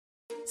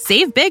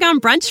Save big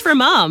on brunch for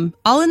mom,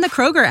 all in the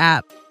Kroger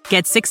app.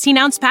 Get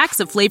 16-ounce packs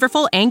of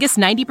flavorful Angus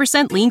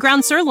 90% lean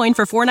ground sirloin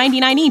for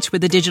 $4.99 each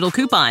with a digital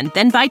coupon.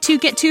 Then buy 2,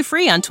 get 2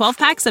 free on 12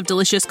 packs of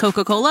delicious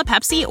Coca-Cola,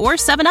 Pepsi, or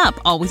 7-Up,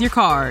 all with your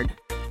card.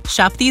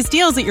 Shop these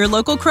deals at your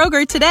local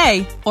Kroger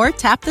today, or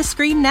tap the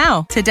screen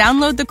now to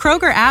download the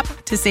Kroger app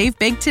to save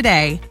big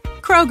today.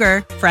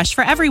 Kroger, fresh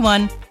for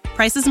everyone.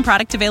 Prices and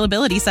product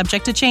availability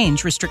subject to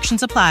change.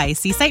 Restrictions apply.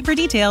 See site for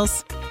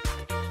details.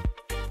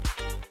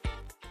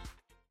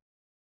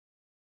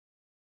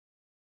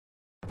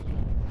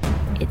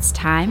 It's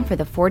time for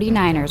the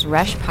 49ers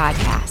Rush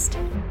Podcast.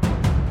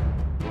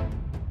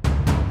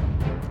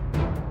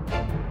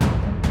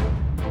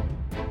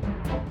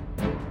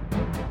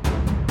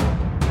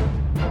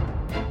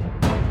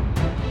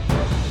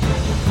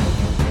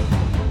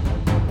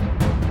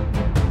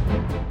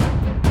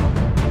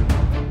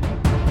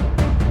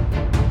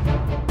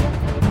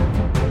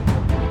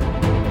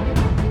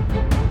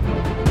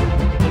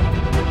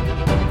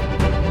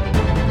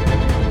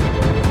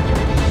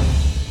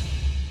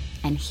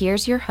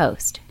 Here's your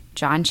host,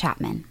 John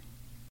Chapman.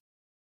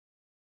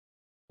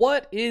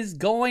 What is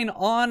going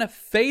on,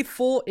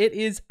 faithful? It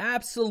is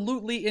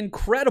absolutely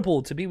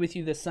incredible to be with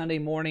you this Sunday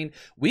morning.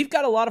 We've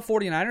got a lot of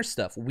 49ers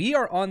stuff. We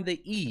are on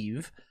the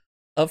eve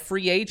of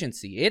free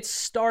agency. It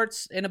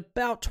starts in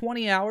about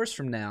 20 hours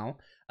from now.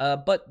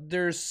 But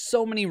there's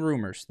so many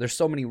rumors. There's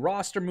so many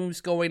roster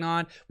moves going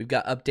on. We've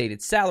got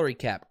updated salary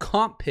cap,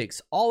 comp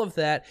picks, all of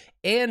that,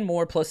 and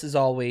more. Plus, as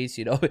always,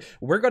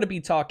 we're going to be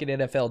talking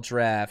NFL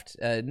draft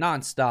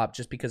nonstop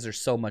just because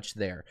there's so much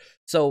there.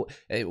 So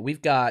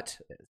we've got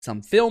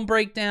some film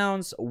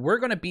breakdowns. We're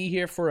going to be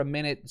here for a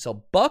minute.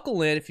 So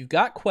buckle in. If you've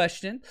got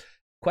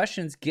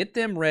questions, get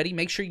them ready.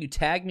 Make sure you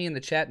tag me in the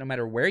chat no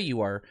matter where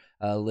you are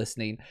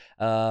listening.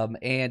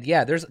 And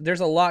yeah, there's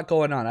a lot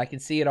going on. I can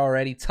see it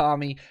already.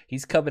 Tommy,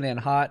 he's coming in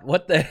hot.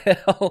 What the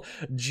hell?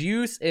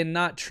 Juice and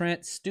not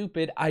Trent.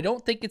 Stupid. I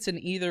don't think it's an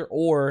either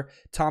or,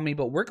 Tommy,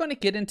 but we're going to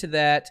get into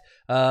that.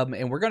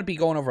 And we're going to be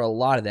going over a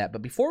lot of that.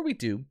 But before we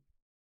do,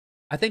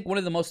 I think one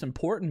of the most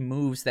important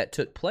moves that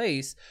took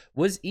place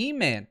was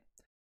E-Man.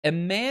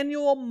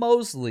 Emmanuel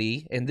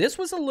Moseley, and this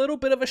was a little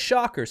bit of a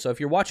shocker. So if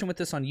you're watching with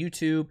this on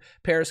YouTube,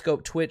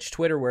 Periscope, Twitch,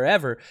 Twitter,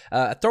 wherever,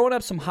 throwing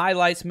up some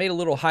highlights, made a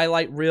little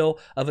highlight reel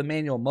of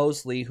Emmanuel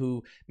Moseley,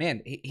 who,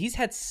 man, he's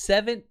had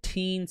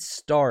 17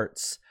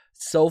 starts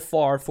so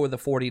far for the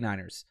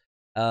 49ers.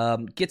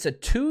 Gets a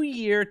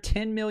 2-year,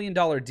 $10 million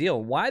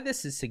deal. Why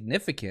this is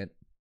significant,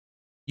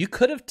 you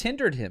could have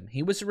tendered him.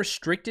 He was a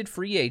restricted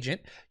free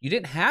agent. You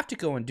didn't have to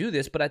go and do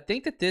this, but I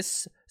think that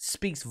this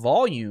speaks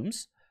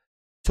volumes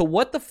to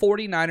what the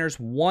 49ers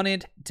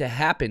wanted to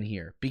happen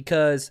here,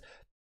 because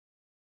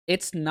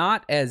it's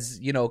not as,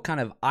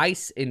 kind of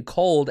ice and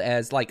cold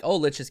as like, oh,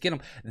 let's just get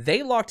him.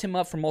 They locked him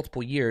up for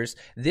multiple years.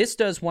 This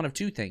does one of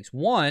two things.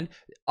 One,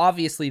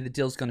 obviously the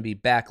deal's going to be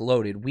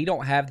backloaded. We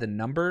don't have the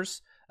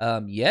numbers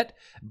yet,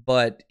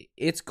 but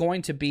it's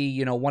going to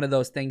be, one of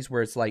those things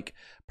where it's like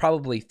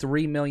probably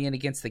 $3 million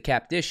against the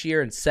cap this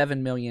year and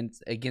 $7 million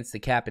against the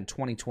cap in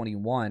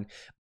 2021.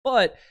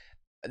 But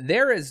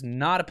there is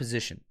not a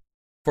position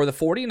for the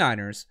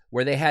 49ers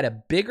where they had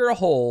a bigger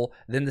hole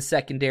than the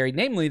secondary,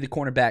 namely the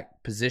cornerback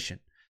position.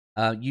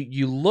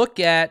 You look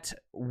at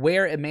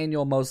where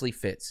Emmanuel Moseley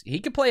fits. He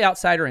could play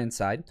outside or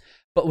inside,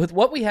 but with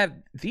what we have,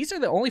 these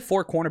are the only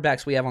 4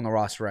 cornerbacks we have on the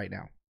roster right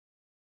now.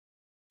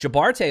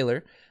 Jabbar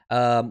Taylor,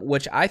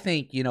 which I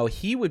think,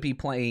 he would be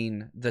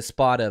playing the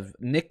spot of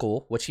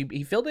nickel, which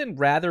he filled in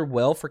rather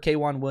well for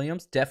K'Wan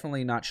Williams.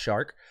 Definitely not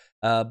Shark,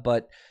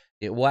 but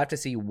we'll have to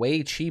see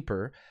way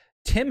cheaper.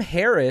 Tim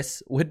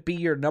Harris would be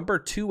your number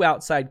 2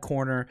 outside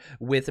corner,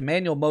 with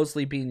Emmanuel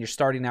Moseley being your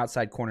starting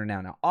outside corner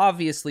now. Now,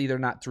 obviously, they're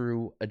not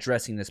through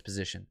addressing this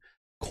position.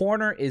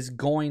 Corner is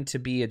going to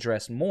be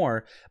addressed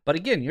more. But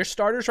again, your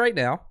starters right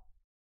now,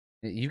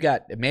 you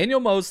got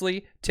Emmanuel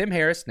Moseley, Tim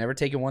Harris, never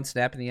taken one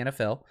snap in the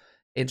NFL,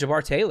 and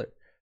Jabbar Taylor.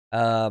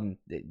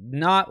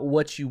 Not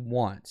what you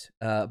want,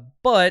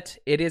 but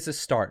it is a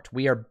start.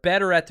 We are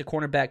better at the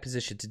cornerback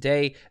position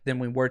today than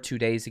we were 2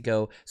 days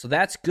ago, so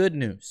that's good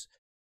news.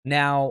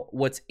 Now,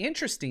 what's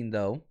interesting,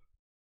 though,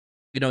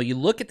 you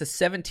look at the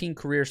 17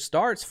 career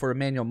starts for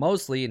Emmanuel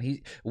Moseley,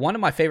 and one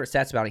of my favorite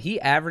stats about it, he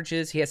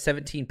has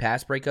 17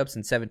 pass breakups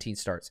and 17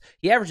 starts.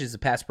 He averages a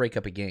pass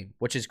breakup a game,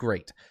 which is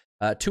great.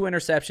 2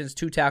 interceptions,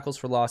 2 tackles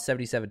for loss,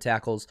 77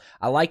 tackles.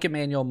 I like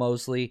Emmanuel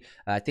Moseley.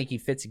 I think he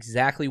fits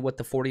exactly what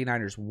the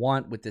 49ers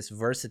want with this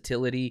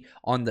versatility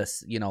on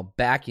this,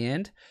 back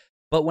end.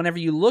 But whenever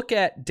you look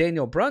at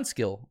Daniel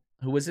Brunskill,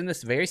 who was in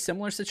this very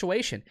similar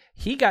situation,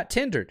 he got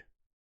tendered.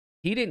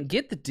 He didn't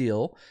get the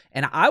deal,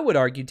 and I would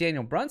argue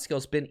Daniel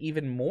Brunskill's been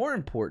even more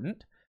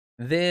important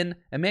than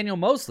Emmanuel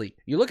Moseley.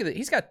 You look at it,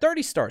 he's got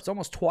 30 starts,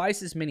 almost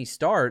twice as many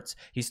starts.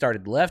 He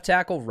started left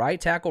tackle,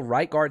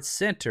 right guard,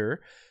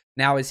 center.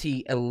 Now, is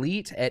he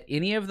elite at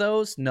any of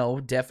those?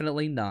 No,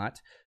 definitely not.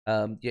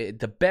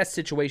 The best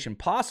situation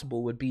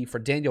possible would be for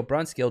Daniel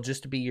Brunskill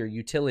just to be your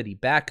utility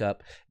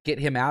backup, get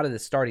him out of the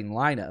starting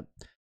lineup.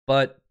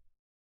 But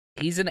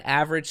He's an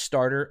average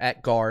starter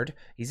at guard.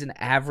 He's an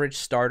average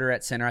starter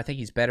at center. I think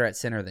he's better at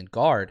center than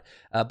guard.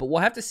 But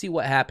we'll have to see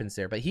what happens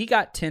there. But he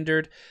got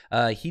tendered.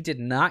 He did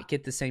not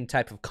get the same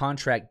type of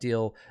contract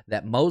deal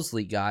that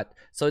Mosley got.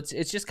 So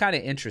it's just kind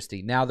of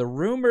interesting. Now, the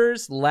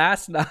rumors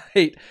last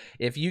night,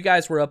 if you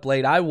guys were up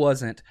late, I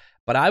wasn't.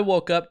 But I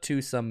woke up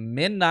to some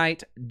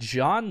midnight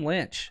John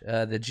Lynch,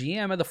 the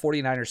GM of the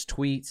 49ers,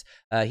 tweets.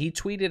 He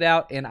tweeted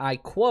out, and I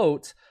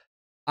quote,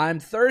 "I'm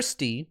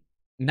thirsty.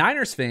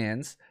 Niners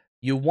fans,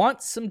 you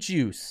want some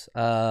juice."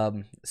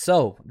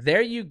 So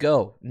there you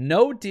go.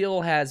 No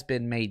deal has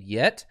been made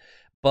yet,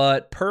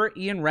 but per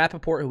Ian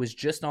Rappaport, who was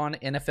just on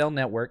NFL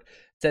Network,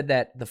 said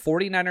that the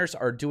 49ers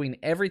are doing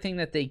everything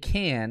that they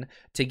can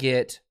to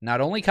get not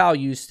only Kyle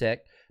Juszczyk,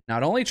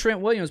 not only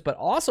Trent Williams, but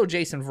also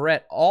Jason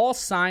Verrett all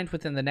signed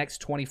within the next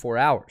 24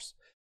 hours.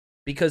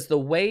 Because the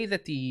way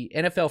that the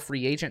NFL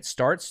free agent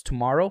starts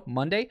tomorrow,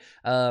 Monday,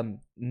 no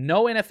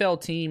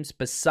NFL teams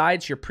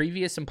besides your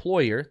previous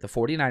employer, the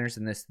 49ers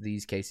in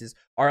these cases,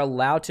 are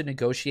allowed to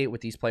negotiate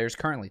with these players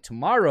currently.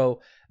 Tomorrow,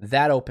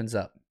 that opens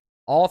up.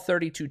 All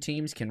 32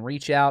 teams can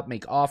reach out,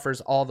 make offers,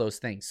 all those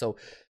things. So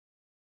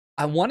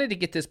I wanted to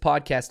get this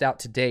podcast out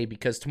today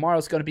because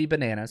tomorrow's going to be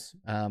bananas.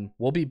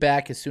 We'll be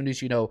back as soon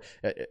as,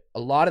 a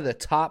lot of the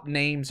top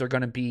names are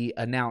going to be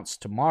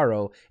announced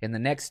tomorrow and the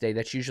next day.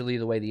 That's usually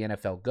the way the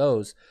NFL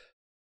goes.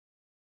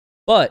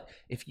 But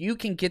if you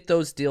can get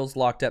those deals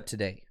locked up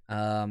today,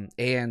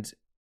 and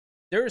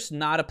there's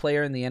not a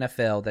player in the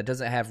NFL that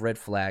doesn't have red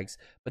flags,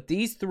 but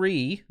these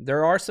three,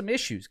 there are some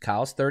issues.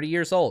 Kyle's 30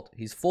 years old.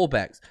 He's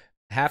fullbacks.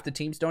 Half the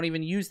teams don't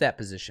even use that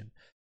position.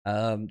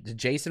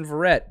 Jason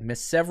Verrett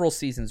missed several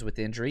seasons with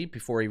injury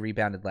before he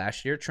rebounded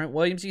last year. Trent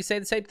Williams, you say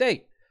the same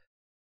thing.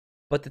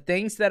 But the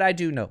things that I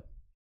do know,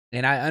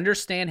 and I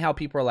understand how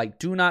people are like,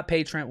 do not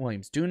pay Trent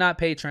Williams. Do not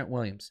pay Trent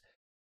Williams.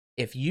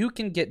 If you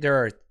can get,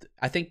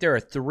 I think there are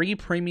 3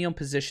 premium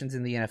positions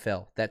in the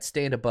NFL that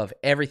stand above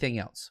everything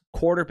else.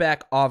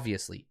 Quarterback,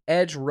 obviously.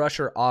 Edge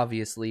rusher,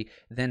 obviously.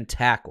 Then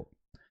tackle.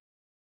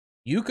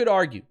 You could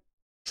argue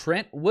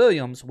Trent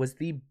Williams was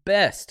the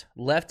best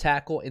left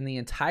tackle in the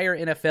entire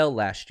NFL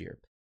last year.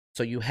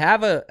 So you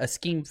have a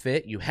scheme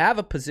fit, you have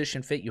a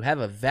position fit, you have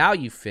a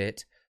value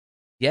fit.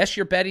 Yes,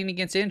 you're betting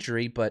against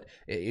injury, but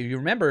you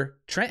remember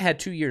Trent had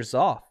 2 years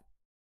off,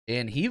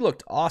 and he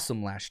looked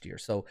awesome last year.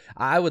 So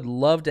I would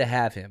love to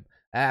have him.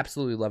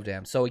 Absolutely love to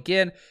have him. So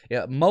again,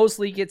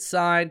 Mosley gets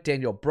signed.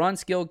 Daniel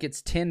Brunskill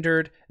gets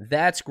tendered.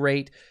 That's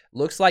great.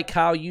 Looks like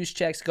Kyle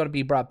Juszczyk's going to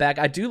be brought back.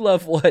 I do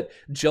love what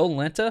Joe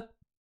Lenta,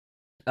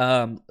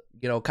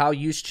 Kyle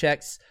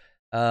Juszczyk's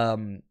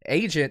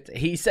agent,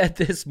 he said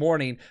this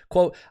morning,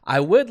 quote, "I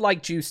would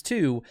like Juice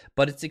too,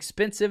 but it's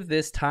expensive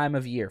this time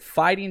of year.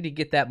 Fighting to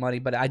get that money,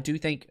 but I do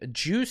think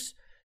Juice,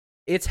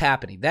 it's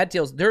happening. That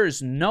deal's, there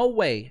is no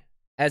way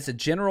as a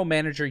general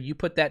manager you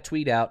put that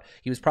tweet out,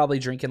 he was probably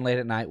drinking late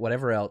at night,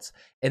 whatever else,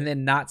 and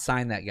then not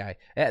sign that guy.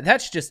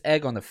 That's just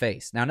egg on the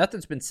face. Now,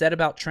 nothing's been said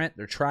about Trent.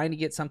 They're trying to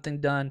get something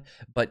done,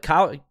 but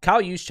Kyle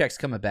Juszczyk's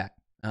coming back.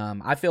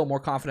 I feel more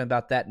confident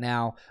about that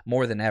now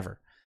more than ever.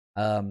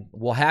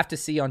 We'll have to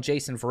see on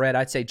Jason Verrett.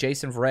 I'd say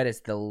Jason Verrett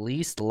is the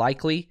least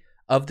likely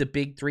of the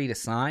big 3 to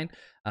sign.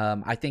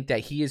 I think that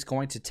he is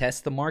going to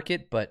test the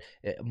market, but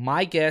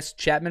my guess,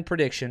 Chapman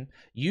prediction,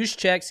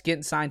 Juszczyk's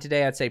getting signed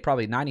today, I'd say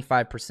probably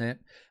 95%.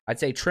 I'd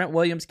say Trent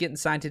Williams getting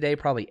signed today,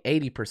 probably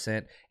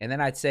 80%. And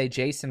then I'd say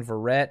Jason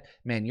Verrett,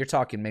 man, you're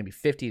talking maybe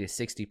 50 to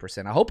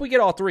 60%. I hope we get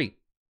all 3.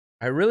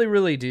 I really,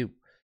 really do.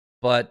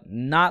 But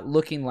not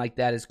looking like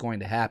that is going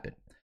to happen.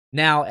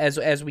 Now,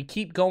 as we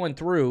keep going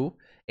through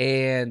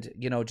and,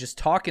 just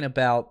talking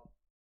about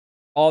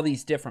all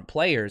these different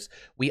players,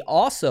 we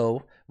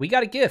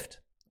got a gift.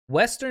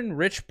 Weston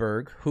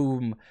Richburg,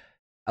 whom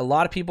a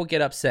lot of people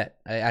get upset.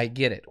 I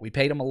get it. We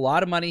paid him a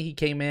lot of money. He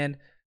came in,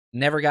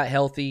 never got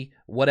healthy,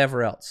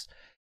 whatever else.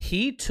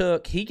 He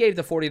gave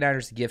the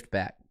 49ers a gift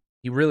back.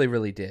 He really,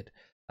 really did.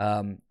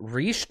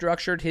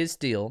 Restructured his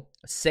deal,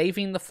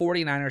 saving the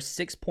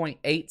 49ers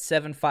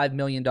 $6.875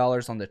 million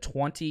on the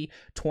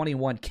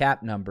 2021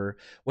 cap number,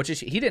 which is,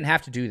 he didn't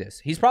have to do this.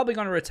 He's probably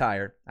going to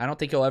retire. I don't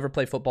think he'll ever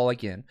play football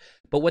again.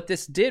 But what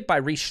this did by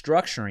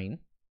restructuring,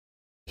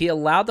 he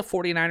allowed the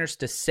 49ers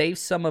to save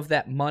some of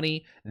that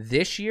money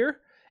this year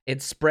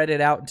and spread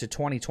it out into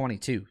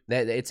 2022.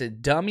 It's a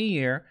dummy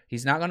year.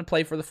 He's not going to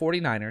play for the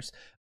 49ers.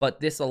 But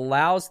this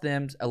allows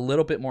them a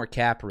little bit more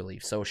cap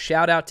relief. So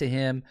shout out to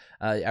him.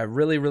 I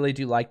really, really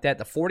do like that.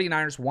 The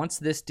 49ers, once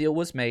this deal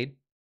was made,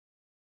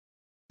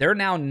 they're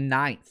now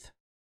 9th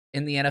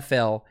in the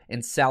NFL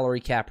in salary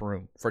cap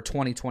room for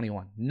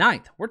 2021.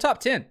 9th. We're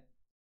top 10.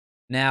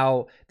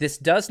 Now, this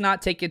does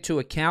not take into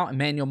account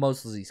Emmanuel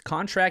Mosley's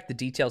contract. The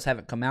details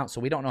haven't come out, so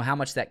we don't know how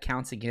much that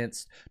counts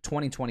against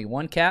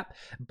 2021 cap.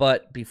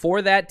 But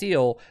before that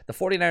deal, the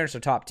 49ers are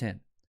top 10.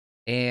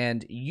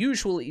 And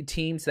usually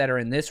teams that are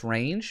in this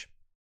range,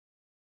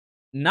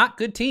 not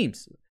good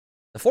teams.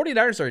 The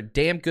 49ers are a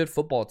damn good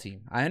football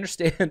team. I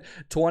understand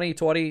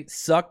 2020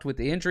 sucked with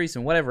the injuries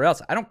and whatever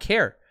else. I don't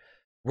care.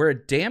 We're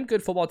a damn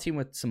good football team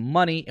with some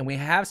money, and we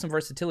have some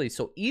versatility.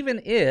 So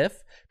even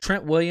if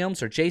Trent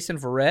Williams or Jason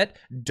Verrett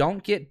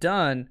don't get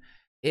done,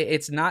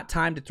 it's not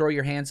time to throw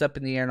your hands up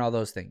in the air and all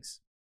those things.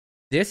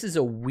 This is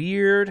a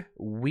weird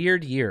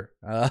year.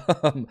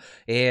 And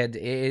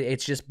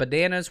it's just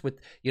bananas with,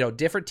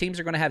 different teams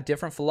are going to have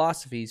different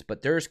philosophies,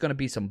 but there's going to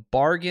be some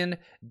bargain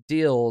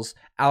deals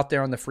out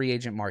there on the free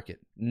agent market.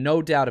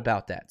 No doubt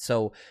about that.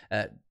 So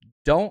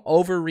don't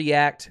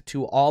overreact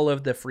to all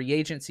of the free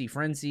agency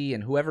frenzy,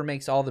 and whoever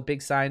makes all the big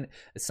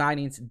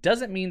signings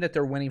doesn't mean that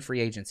they're winning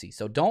free agency.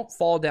 So don't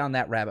fall down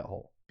that rabbit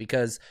hole,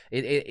 because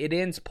it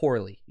ends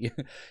poorly.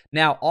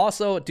 Now,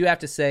 also, do have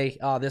to say,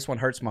 this one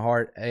hurts my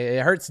heart.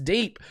 It hurts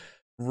deep.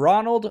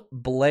 Ronald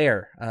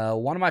Blair,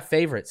 one of my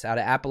favorites out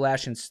of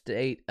Appalachian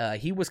State,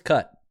 he was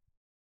cut.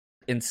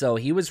 And so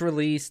he was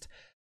released,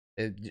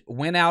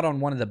 went out on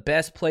one of the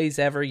best plays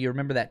ever. You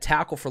remember that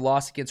tackle for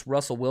loss against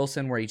Russell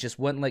Wilson where he just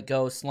wouldn't let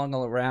go, slung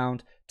all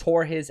around,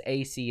 tore his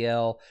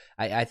ACL.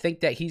 I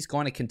think that he's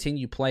going to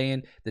continue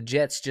playing. The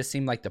Jets just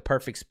seem like the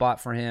perfect spot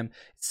for him.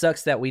 It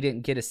sucks that we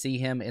didn't get to see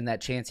him in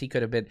that chance. He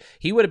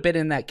would have been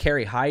in that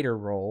Kerry Hyder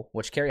role,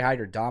 which Kerry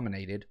Hyder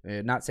dominated.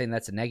 Not saying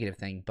that's a negative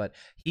thing, but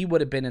he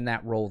would have been in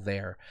that role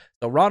there.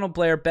 So Ronald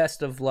Blair,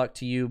 best of luck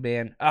to you,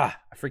 man. I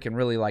freaking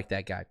really like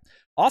that guy.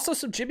 Also,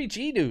 some Jimmy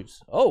G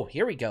news. Oh,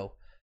 here we go.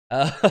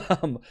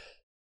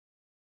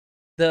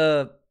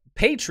 The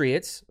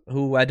Patriots,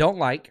 who I don't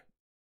like,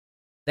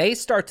 they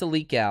start to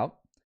leak out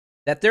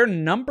that their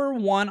number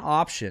one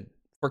option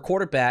for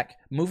quarterback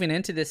moving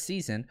into this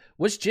season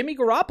was Jimmy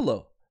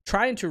Garoppolo,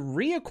 trying to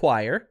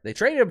reacquire. They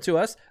traded him to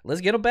us.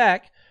 Let's get him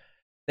back.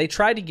 They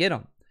tried to get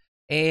him.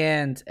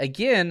 And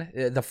again,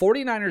 the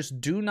 49ers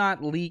do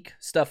not leak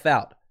stuff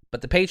out,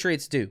 but the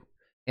Patriots do.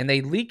 And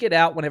they leak it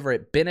out whenever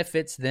it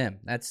benefits them.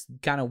 That's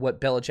kind of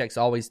what Belichick's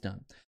always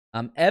done.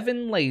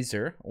 Evan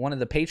Laser, one of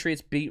the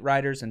Patriots beat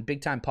writers and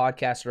big-time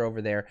podcaster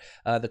over there,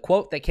 the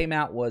quote that came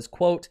out was,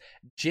 quote,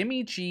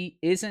 Jimmy G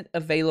isn't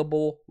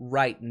available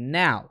right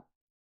now.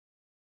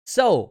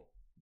 So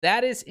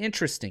that is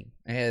interesting.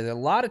 There's a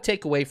lot to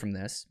take away from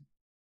this,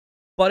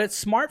 but it's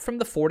smart from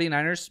the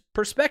 49ers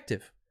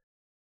perspective.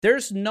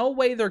 There's no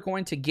way they're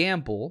going to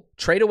gamble,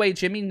 trade away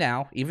Jimmy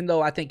now, even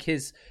though I think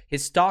his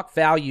stock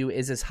value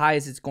is as high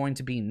as it's going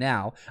to be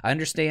now. I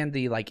understand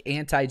the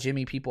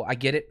anti-Jimmy people. I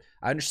get it.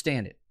 I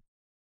understand it.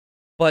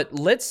 But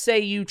let's say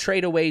you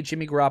trade away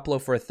Jimmy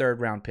Garoppolo for a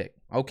third-round pick.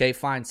 Okay,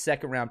 fine,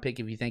 second-round pick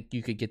if you think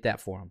you could get that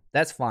for him.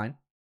 That's fine.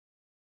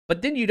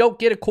 But then you don't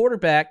get a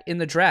quarterback in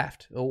the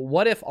draft.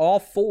 What if all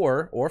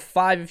 4 or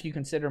 5, if you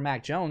consider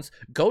Mac Jones,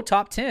 go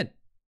top 10?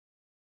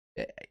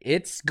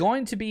 It's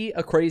going to be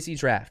a crazy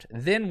draft.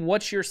 Then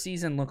what's your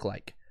season look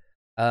like?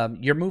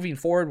 You're moving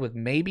forward with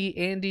maybe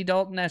Andy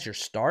Dalton as your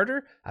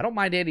starter. I don't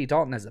mind Andy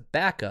Dalton as a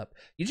backup.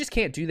 You just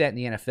can't do that in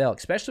the NFL,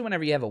 especially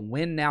whenever you have a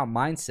win-now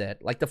mindset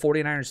like the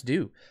 49ers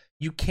do.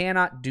 You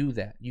cannot do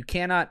that. You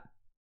cannot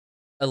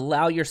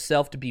allow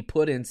yourself to be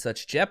put in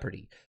such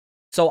jeopardy.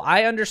 So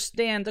I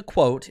understand the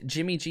quote,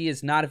 Jimmy G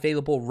is not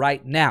available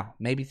right now.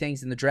 Maybe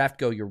things in the draft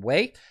go your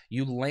way.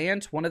 You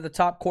land one of the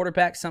top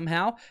quarterbacks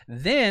somehow.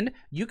 Then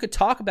you could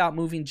talk about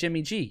moving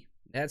Jimmy G.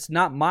 That's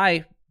not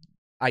my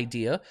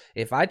idea.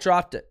 If I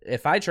draft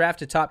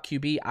a top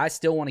QB, I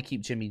still want to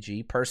keep Jimmy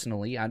G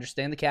personally. I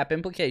understand the cap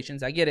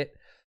implications. I get it.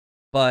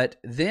 But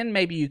then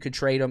maybe you could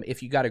trade him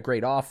if you got a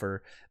great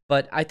offer.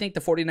 But I think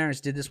the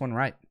 49ers did this one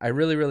right. I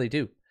really, really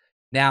do.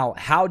 Now,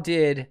 how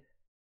did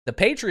the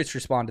Patriots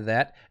respond to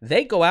that?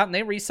 They go out and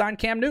they re-sign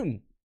Cam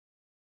Newton.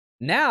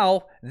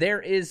 Now,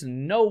 there is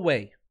no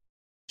way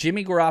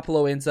Jimmy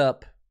Garoppolo ends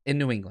up in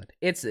New England.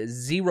 It's a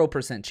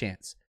 0%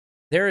 chance.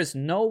 There is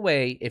no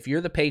way if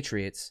you're the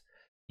Patriots,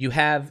 you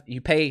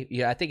pay,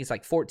 I think it's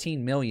like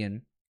 $14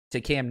 million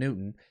to Cam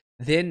Newton,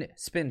 then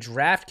spend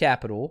draft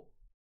capital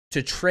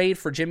to trade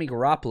for Jimmy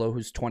Garoppolo,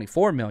 who's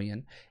 $24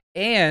 million,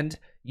 and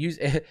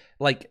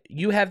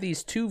you have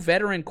these 2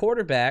 veteran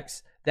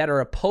quarterbacks that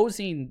are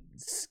opposing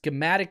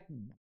schematic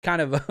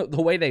kind of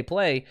the way they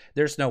play.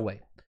 There's no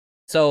way.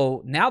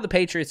 So now the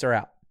Patriots are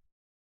out.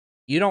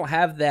 You don't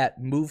have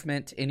that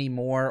movement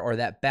anymore or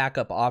that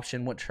backup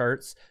option, which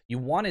hurts. You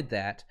wanted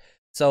that.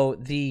 So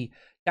the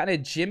kind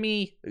of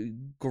Jimmy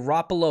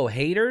Garoppolo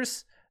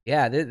haters,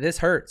 yeah, this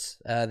hurts.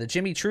 The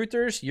Jimmy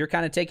Truthers, you're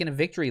kind of taking a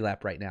victory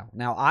lap right now.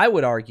 Now, I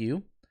would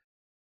argue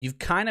you've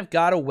kind of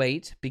got to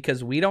wait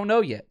because we don't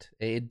know yet.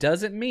 It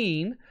doesn't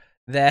mean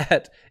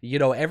that,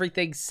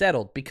 everything's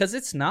settled, because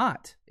it's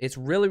not. It's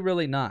really,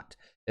 really not.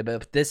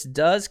 But this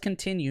does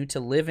continue to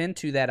live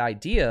into that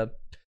idea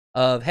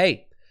of,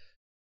 hey,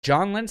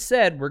 John Lynch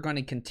said we're going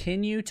to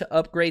continue to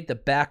upgrade the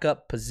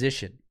backup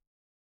position.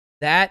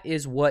 That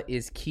is what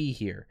is key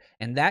here.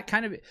 And that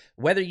kind of,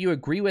 whether you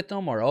agree with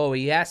them or,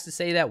 he has to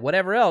say that,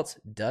 whatever else,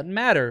 doesn't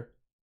matter.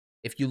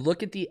 If you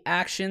look at the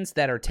actions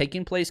that are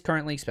taking place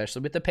currently,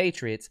 especially with the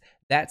Patriots,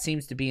 that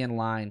seems to be in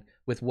line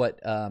with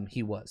what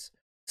he was.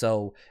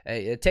 So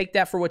take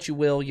that for what you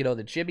will.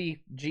 The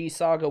Jimmy G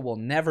saga will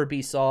never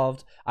be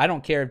solved. I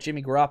don't care if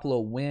Jimmy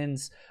Garoppolo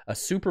wins a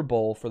Super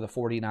Bowl for the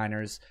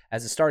 49ers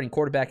as a starting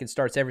quarterback and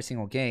starts every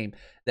single game.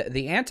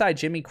 The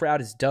anti-Jimmy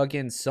crowd is dug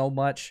in so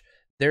much,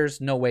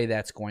 there's no way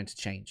that's going to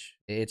change.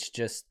 It's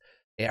just,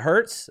 it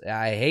hurts.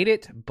 I hate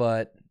it,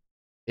 but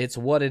it's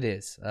what it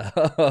is.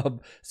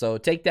 So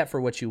take that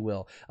for what you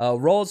will.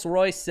 Rolls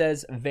Royce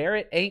says,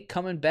 Verrett ain't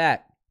coming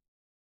back.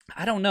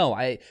 I don't know.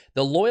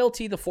 The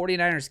loyalty the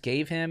 49ers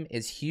gave him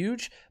is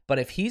huge, but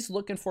if he's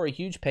looking for a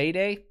huge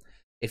payday,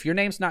 if your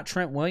name's not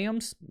Trent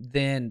Williams,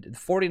 then the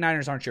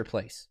 49ers aren't your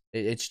place.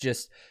 It's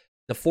just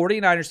the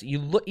 49ers, you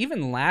look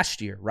even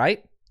last year,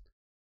 right?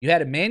 You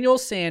had Emmanuel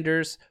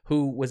Sanders,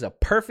 who was a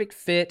perfect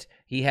fit.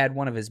 He had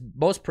one of his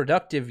most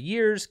productive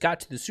years, got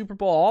to the Super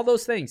Bowl, all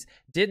those things.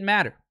 Didn't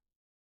matter.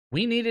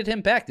 We needed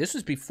him back. This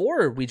was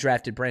before we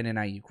drafted Brandon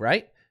Ayuk,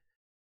 right?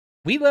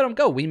 We let him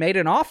go. We made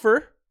an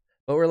offer.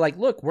 But we're like,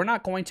 look, we're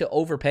not going to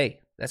overpay.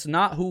 That's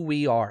not who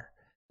we are.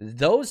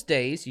 Those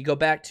days, you go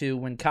back to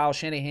when Kyle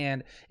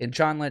Shanahan and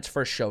John Lynch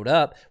first showed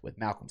up with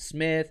Malcolm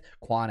Smith,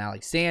 Quan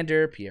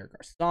Alexander, Pierre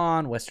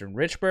Garçon, Weston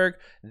Richburg.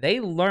 They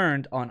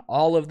learned on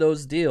all of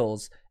those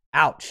deals.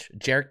 Ouch.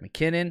 Jerick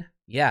McKinnon.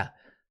 Yeah.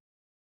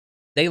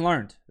 They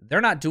learned.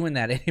 They're not doing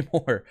that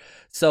anymore.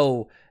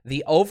 So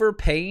the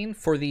overpaying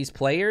for these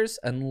players,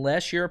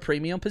 unless you're a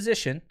premium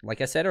position,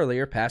 like I said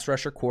earlier, pass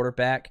rusher,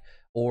 quarterback,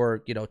 or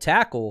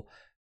tackle,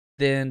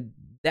 then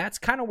that's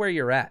kind of where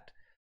you're at.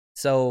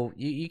 So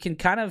you can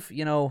kind of,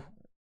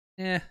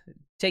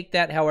 take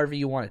that however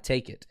you want to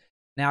take it.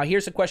 Now,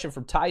 here's a question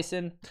from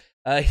Tyson.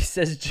 He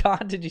says,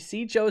 John, did you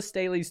see Joe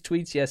Staley's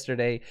tweets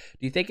yesterday?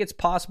 Do you think it's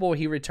possible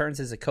he returns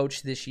as a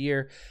coach this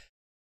year?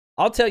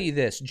 I'll tell you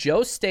this.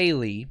 Joe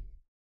Staley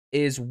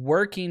is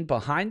working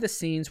behind the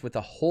scenes with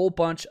a whole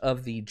bunch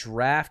of the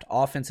draft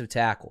offensive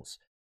tackles.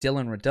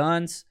 Dylan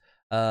Redunz,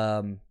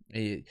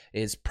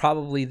 is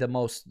probably the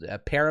most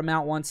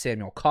paramount one.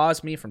 Samuel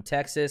Cosme from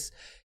Texas.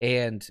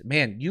 And,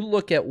 man, you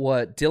look at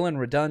what Dylan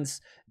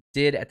Redunz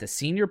did at the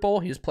Senior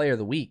Bowl. He was player of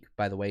the week,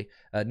 by the way.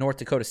 North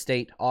Dakota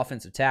State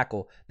offensive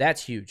tackle.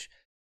 That's huge.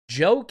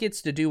 Joe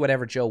gets to do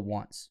whatever Joe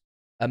wants.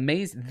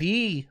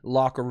 The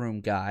locker room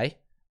guy,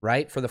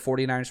 right, for the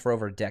 49ers for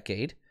over a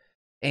decade.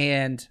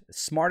 And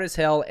smart as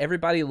hell.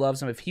 Everybody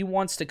loves him. If he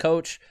wants to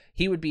coach,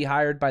 he would be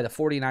hired by the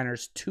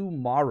 49ers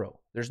tomorrow.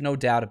 There's no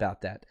doubt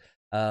about that.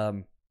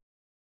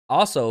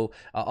 Also,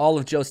 all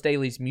of Joe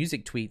Staley's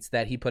music tweets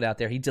that he put out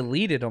there, he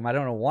deleted them. I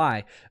don't know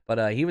why,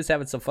 but he was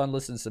having some fun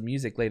listening to some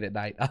music late at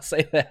night. I'll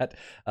say that.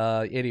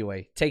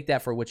 Anyway, take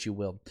that for what you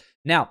will.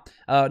 Now,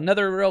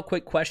 another real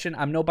quick question.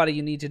 I'm nobody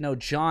you need to know.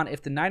 John,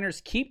 if the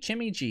Niners keep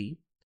Jimmy G,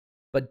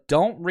 but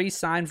don't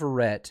re-sign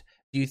Verrett,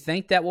 do you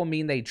think that will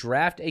mean they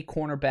draft a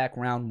cornerback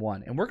round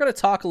 1? And we're going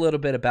to talk a little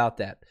bit about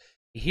that.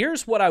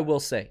 Here's what I will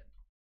say.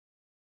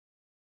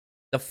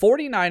 The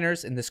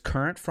 49ers in this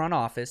current front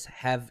office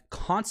have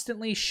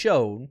constantly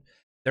shown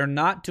they're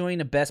not doing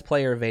the best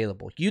player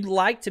available. You'd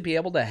like to be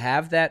able to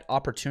have that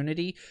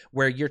opportunity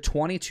where your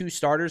 22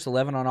 starters,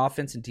 11 on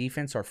offense and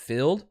defense, are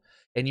filled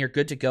and you're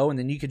good to go, and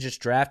then you could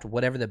just draft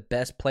whatever the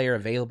best player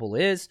available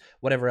is,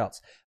 whatever else.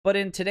 But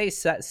in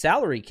today's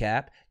salary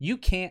cap, you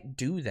can't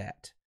do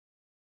that.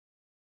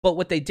 But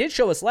what they did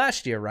show us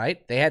last year,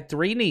 right? They had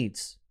 3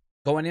 needs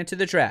going into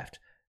the draft.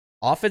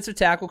 Offensive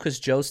tackle because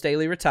Joe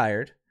Staley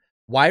retired.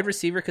 Wide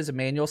receiver because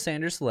Emmanuel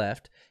Sanders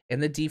left,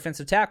 and the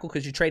defensive tackle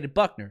because you traded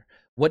Buckner.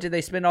 What did they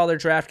spend all their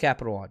draft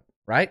capital on,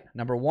 right?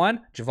 Number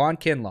 1,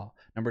 Javon Kinlaw.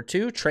 Number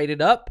 2,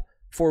 traded up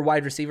for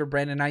wide receiver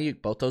Brandon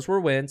Ayuk. Both those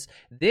were wins.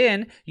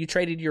 Then you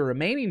traded your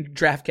remaining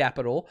draft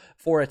capital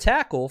for a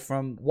tackle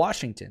from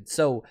Washington.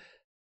 So,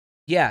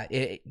 yeah,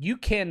 you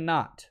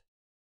cannot.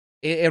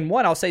 And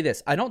one, I'll say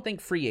this. I don't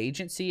think free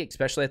agency,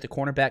 especially at the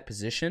cornerback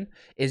position,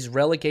 is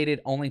relegated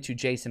only to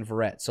Jason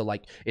Verrett. So,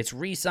 it's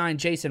re-sign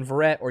Jason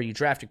Verrett or you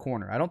draft a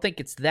corner. I don't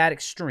think it's that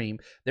extreme.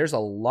 There's a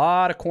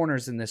lot of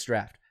corners in this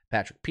draft.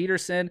 Patrick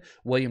Peterson,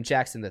 William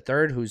Jackson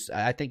III, who's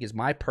I think is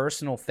my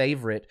personal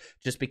favorite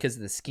just because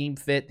of the scheme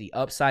fit, the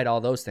upside,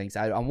 all those things.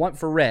 I want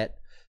Verrett,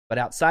 but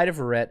outside of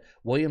Verrett,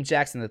 William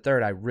Jackson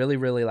III, I really,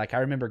 really like. I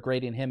remember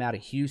grading him out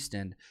of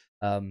Houston.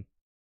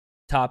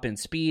 Top end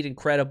speed,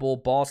 incredible.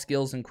 Ball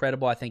skills,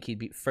 incredible. I think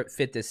he'd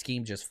fit this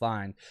scheme just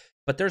fine.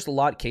 But there's a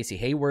lot. Casey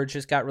Hayward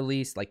just got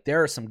released.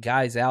 There are some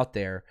guys out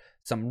there,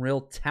 some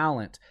real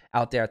talent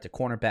out there at the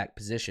cornerback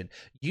position.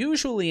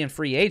 Usually in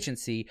free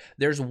agency,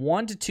 there's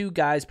 1 to 2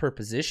 guys per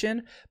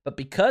position. But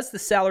because the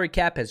salary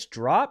cap has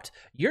dropped,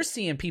 you're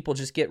seeing people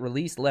just get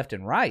released left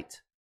and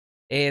right.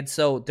 And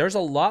so there's a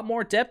lot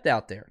more depth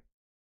out there.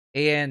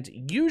 And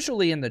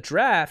usually in the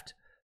draft,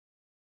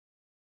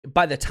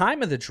 by the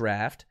time of the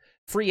draft,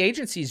 free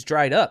agency's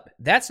dried up.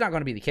 That's not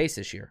going to be the case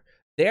this year.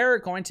 There are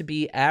going to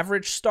be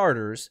average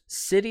starters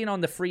sitting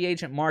on the free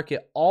agent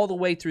market all the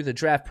way through the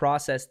draft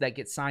process that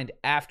get signed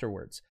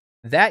afterwards.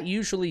 That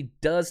usually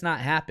does not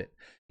happen.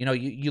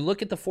 You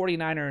look at the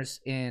 49ers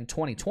in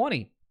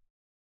 2020,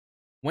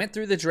 went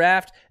through the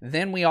draft,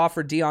 then we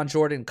offered Deion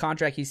Jordan a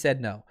contract. He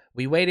said no.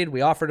 We waited.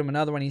 We offered him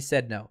another one. He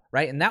said no,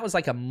 right? And that was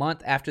like a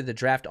month after the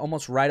draft,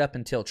 almost right up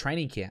until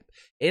training camp.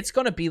 It's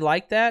going to be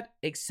like that,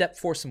 except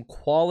for some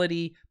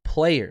quality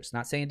players.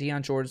 Not saying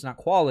Deion Jordan's not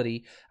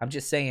quality. I'm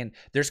just saying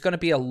there's going to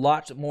be a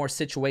lot more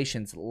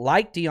situations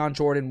like Deion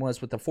Jordan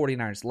was with the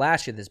 49ers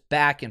last year, this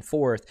back and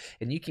forth,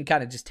 and you can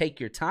kind of just take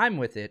your time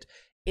with it.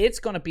 It's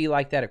going to be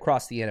like that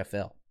across the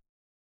NFL.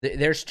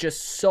 There's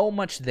just so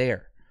much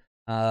there.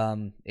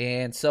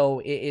 And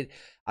so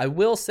I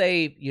will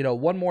say,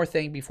 one more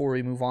thing before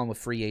we move on with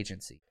free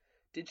agency.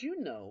 Did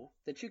you know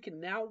that you can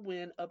now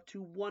win up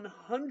to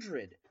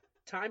 100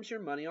 times your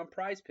money on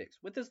Prize Picks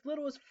with as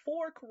little as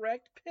 4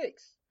 correct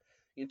picks?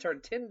 You can turn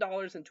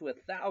 $10 into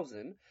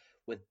 $1,000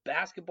 with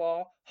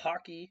basketball,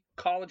 hockey,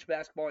 college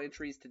basketball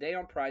entries today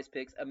on Prize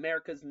Picks,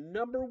 America's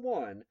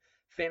 #1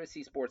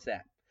 fantasy sports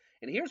app.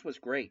 And here's what's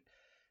great.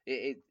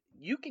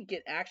 You can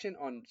get action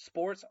on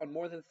sports on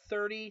more than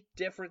 30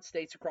 different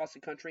states across the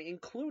country,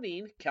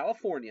 including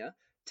California,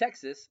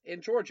 Texas,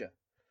 and Georgia.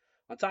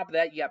 On top of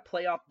that, you got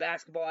playoff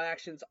basketball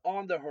actions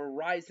on the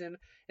horizon,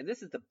 and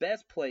this is the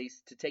best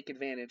place to take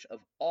advantage of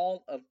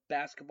all of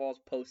basketball's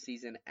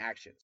postseason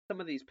actions. Some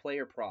of these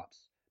player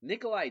props.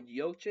 Nikolai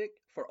Jokic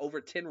for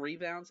over 10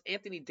 rebounds,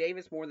 Anthony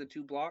Davis more than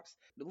 2 blocks,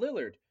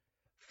 Lillard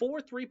 4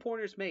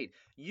 3-pointers made.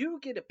 You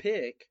get to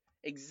pick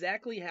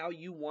exactly how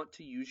you want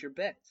to use your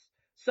bets.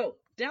 So,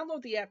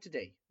 download the app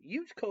today.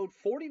 Use code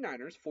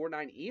 49ers,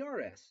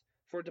 49ERS,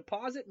 for a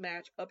deposit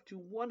match up to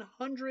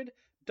 $100.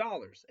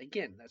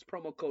 Again, that's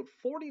promo code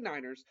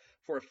 49ers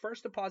for a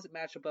first deposit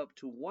match up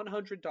to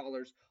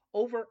 $100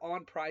 over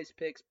on Prize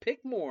Picks.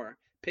 Pick more,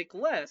 pick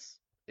less.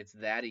 It's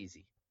that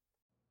easy.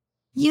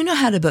 You know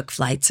how to book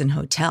flights and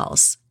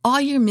hotels.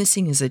 All you're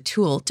missing is a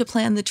tool to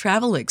plan the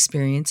travel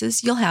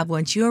experiences you'll have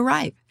once you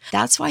arrive.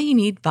 That's why you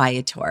need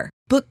Viator.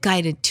 Book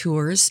guided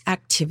tours,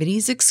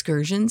 activities,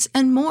 excursions,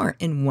 and more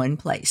in one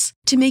place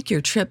to make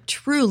your trip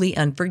truly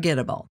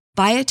unforgettable.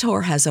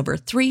 Viator has over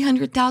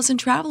 300,000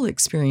 travel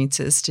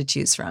experiences to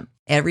choose from.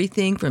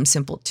 Everything from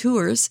simple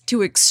tours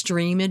to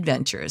extreme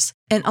adventures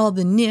and all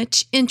the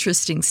niche,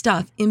 interesting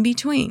stuff in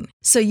between.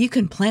 So you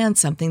can plan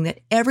something that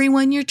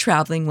everyone you're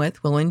traveling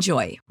with will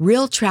enjoy.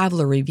 Real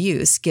traveler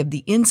reviews give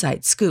the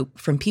inside scoop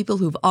from people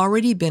who've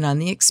already been on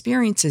the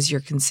experiences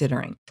you're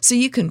considering. So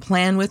you can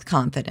plan with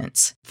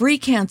confidence. Free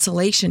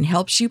cancellation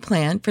helps you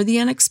plan for the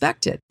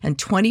unexpected. And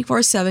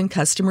 24/7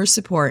 customer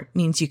support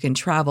means you can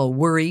travel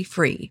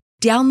worry-free.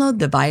 Download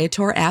the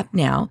Viator app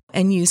now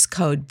and use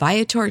code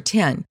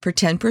Viator10 for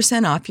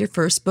 10% off your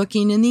first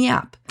booking in the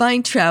app.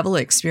 Find travel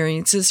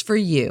experiences for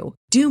you.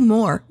 Do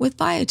more with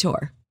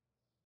Viator.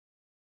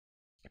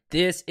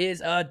 This is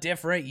a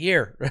different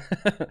year.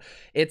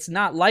 It's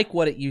not like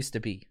what it used to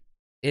be.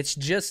 It's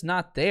just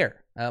not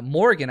there.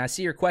 Morgan, I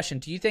see your question.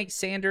 Do you think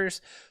Sanders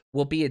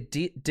will be a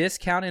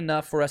discount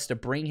enough for us to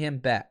bring him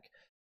back?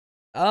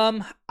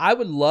 I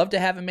would love to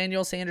have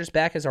Emmanuel Sanders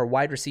back as our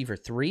wide receiver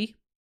 3.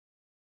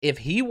 If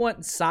he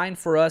wouldn't sign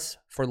for us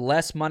for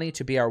less money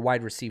to be our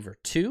wide receiver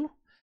 2,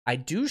 I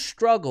do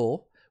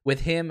struggle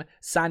with him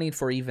signing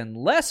for even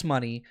less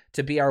money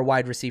to be our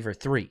wide receiver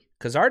 3.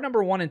 Because our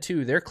number 1 and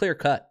 2, they're clear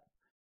cut.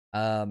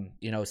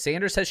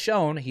 Sanders has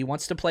shown he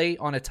wants to play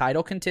on a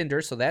title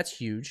contender, so that's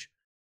huge.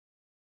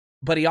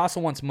 But he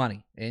also wants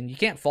money, and you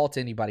can't fault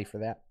anybody for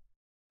that.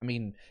 I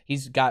mean,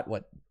 he's got,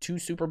 2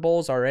 Super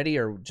Bowls already,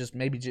 or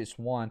maybe just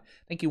 1. I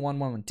think he won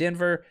one with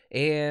Denver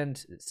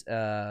and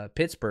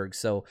Pittsburgh.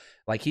 So,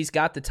 he's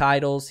got the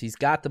titles. He's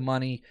got the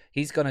money.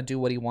 He's going to do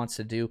what he wants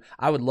to do.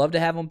 I would love to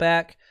have him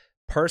back.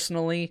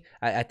 Personally,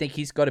 I think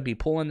he's going to be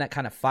pulling that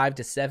kind of $5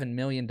 to $7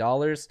 million.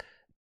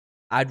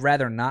 I'd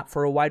rather not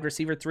for a wide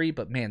receiver 3,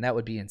 but, man, that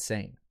would be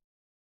insane.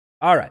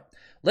 All right,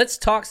 let's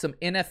talk some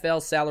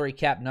NFL salary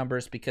cap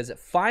numbers because it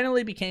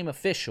finally became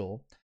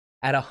official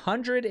at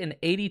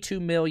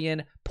 $182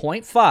 million,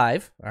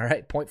 0.5, all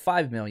right,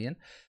 0.5 million.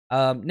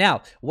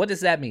 Now, what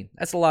does that mean?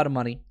 That's a lot of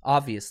money,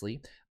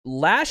 obviously.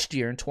 Last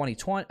year in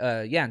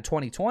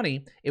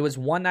 2020, it was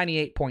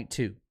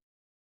 198.2.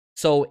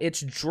 So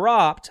it's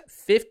dropped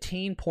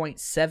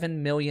 $15.7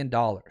 million,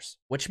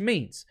 which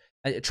means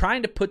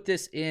trying to put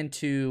this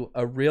into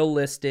a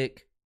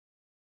realistic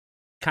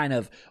kind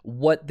of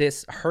what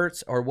this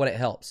hurts or what it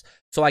helps.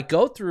 So I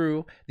go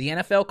through the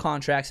NFL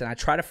contracts and I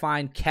try to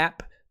find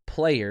cap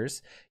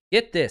players.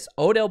 Get this,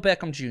 Odell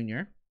Beckham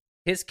Jr.,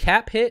 his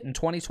cap hit in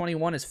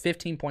 2021 is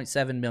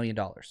 $15.7 million.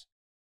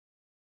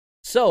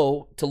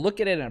 So, to look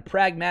at it in a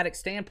pragmatic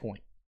standpoint,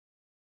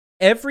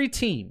 every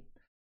team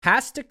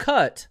has to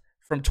cut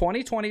from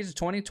 2020 to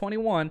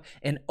 2021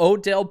 an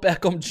Odell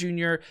Beckham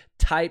Jr.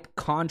 type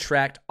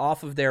contract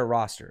off of their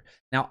roster.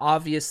 Now,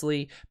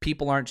 obviously,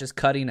 people aren't just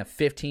cutting a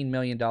 $15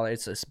 million.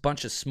 It's a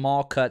bunch of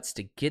small cuts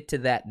to get to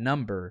that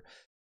number,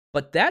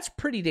 but that's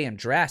pretty damn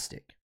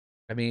drastic.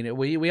 I mean,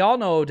 we all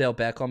know Odell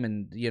Beckham,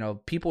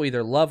 and, people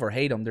either love or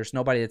hate him. There's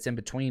nobody that's in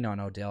between on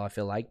Odell, I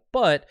feel like.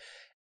 But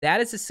that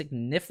is a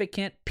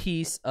significant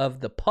piece of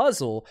the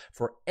puzzle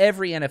for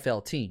every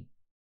NFL team.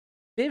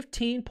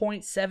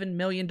 $15.7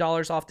 million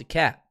off the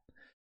cap.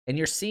 And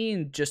you're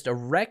seeing just a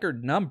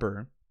record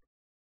number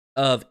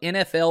of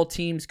NFL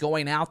teams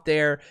going out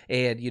there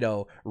and,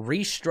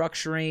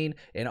 restructuring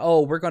and,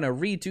 we're going to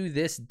redo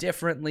this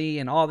differently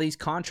and all these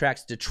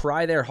contracts to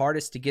try their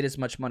hardest to get as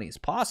much money as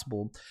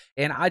possible.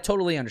 And I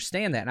totally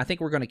understand that. And I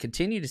think we're going to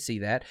continue to see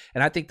that.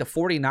 And I think the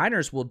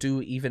 49ers will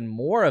do even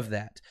more of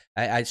that.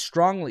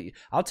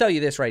 I'll tell you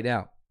this right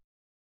now.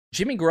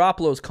 Jimmy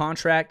Garoppolo's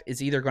contract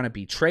is either going to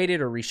be traded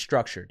or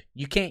restructured.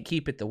 You can't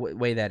keep it the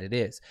way that it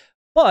is.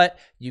 But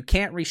you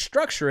can't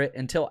restructure it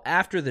until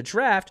after the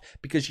draft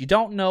because you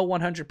don't know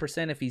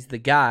 100% if he's the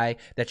guy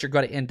that you're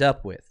going to end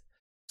up with.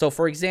 So,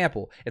 for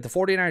example, if the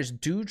 49ers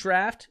do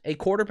draft a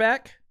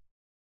quarterback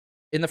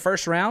in the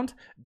first round,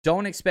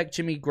 don't expect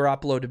Jimmy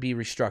Garoppolo to be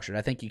restructured.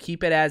 I think you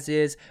keep it as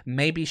is,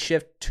 maybe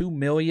shift $2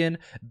 million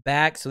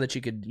back so that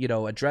you could,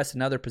 address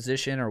another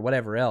position or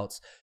whatever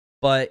else.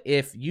 But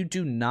if you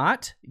do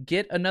not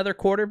get another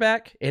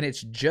quarterback and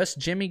it's just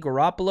Jimmy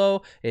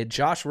Garoppolo and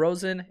Josh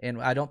Rosen,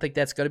 and I don't think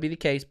that's going to be the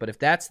case, but if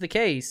that's the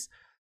case,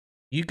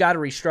 you got to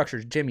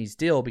restructure Jimmy's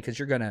deal because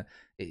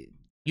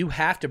you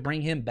have to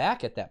bring him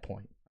back at that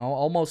point,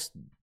 almost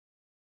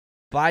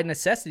by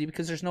necessity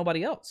because there's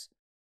nobody else.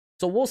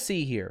 So we'll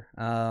see here.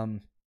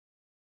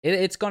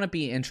 It's going to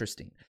be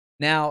interesting.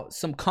 Now,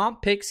 some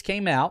comp picks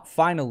came out,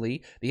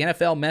 finally. The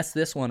NFL messed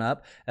this one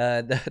up.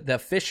 The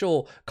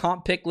official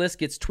comp pick list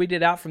gets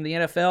tweeted out from the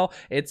NFL.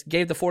 It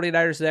gave the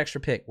 49ers an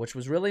extra pick, which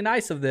was really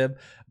nice of them.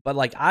 But,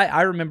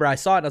 I remember I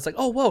saw it, and I was like,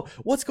 oh, whoa,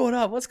 what's going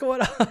on? What's going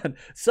on?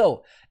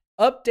 So,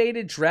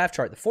 updated draft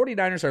chart. The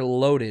 49ers are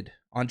loaded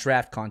on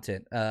draft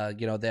content,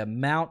 the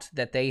amount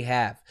that they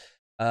have.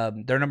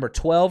 Their number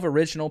 12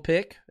 original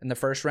pick in the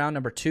first round,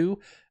 number 2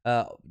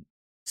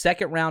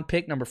 second round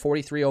pick, number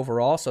 43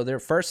 overall. So they're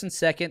first and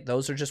second.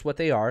 Those are just what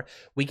they are.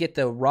 We get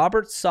the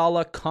Robert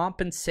Saleh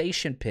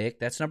compensation pick.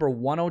 That's number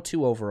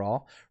 102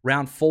 overall.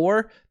 Round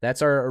 4,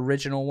 that's our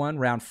original one.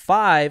 Round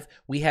 5,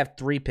 we have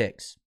 3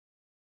 picks.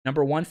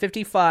 Number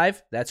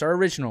 155, that's our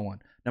original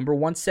one. Number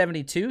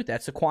 172,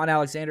 that's the Quan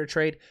Alexander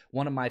trade.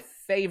 One of my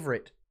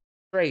favorite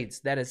trades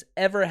that has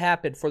ever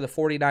happened for the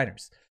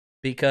 49ers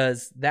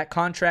because that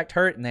contract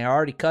hurt and they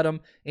already cut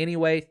him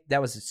anyway.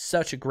 That was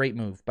such a great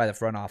move by the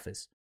front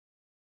office.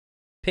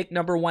 Pick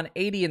number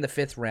 180 in the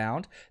 5th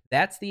round,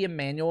 that's the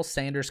Emmanuel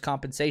Sanders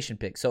compensation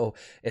pick. So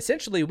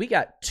essentially, we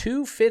got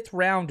 2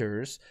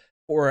 5th-rounders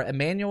for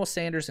Emmanuel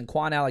Sanders and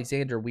Quan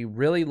Alexander. We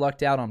really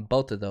lucked out on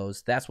both of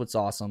those. That's what's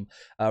awesome.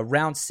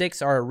 Round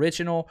 6, our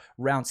original.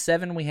 Round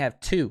 7, we have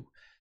 2.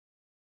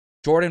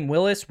 Jordan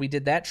Willis, we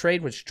did that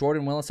trade, which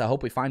Jordan Willis, I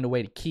hope we find a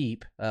way to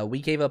keep. We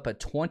gave up a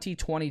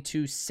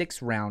 2022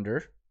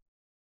 6th-rounder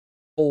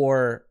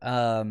for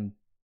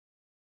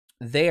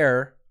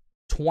their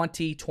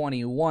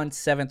 2021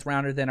 7th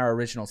rounder than our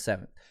original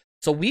 7th.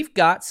 So we've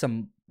got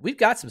some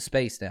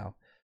space now.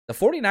 The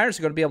 49ers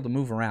are going to be able to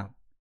move around,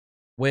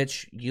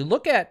 which you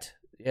look at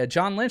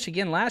John Lynch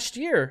again last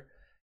year,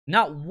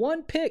 not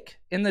one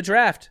pick in the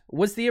draft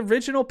was the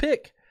original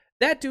pick.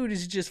 That dude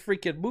is just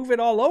freaking moving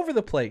all over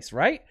the place,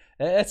 right?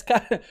 That's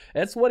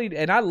what he,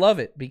 and I love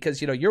it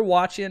because, you're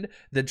watching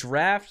the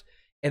draft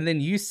and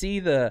then you see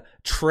the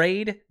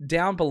trade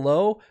down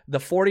below. The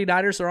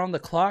 49ers are on the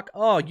clock.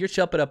 Oh, you're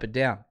jumping up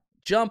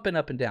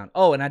and down.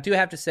 Oh, and I do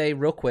have to say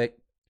real quick,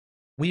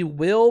 we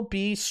will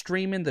be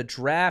streaming the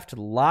draft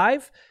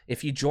live.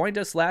 If you joined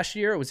us last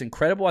year, it was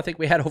incredible. I think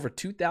we had over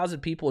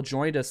 2,000 people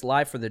joined us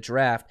live for the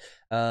draft.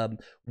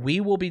 We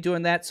will be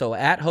doing that. So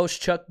at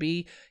host Chuck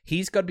B,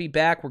 he's going to be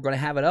back. We're going to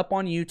have it up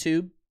on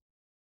YouTube,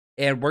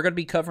 and we're going to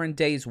be covering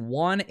days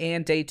 1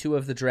 and day 2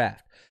 of the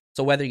draft.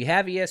 So whether you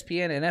have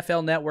ESPN,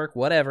 NFL Network,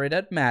 whatever, it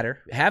doesn't matter.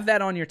 Have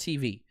that on your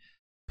TV.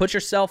 Put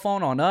your cell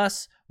phone on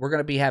us. We're going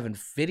to be having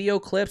video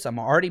clips. I'm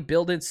already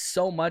building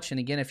so much. And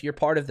again, if you're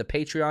part of the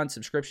Patreon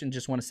subscription,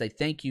 just want to say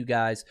thank you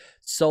guys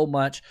so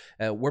much.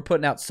 We're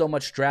putting out so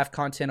much draft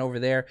content over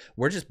there.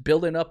 We're just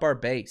building up our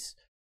base.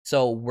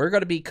 So we're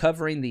going to be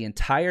covering the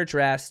entire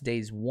drafts,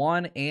 days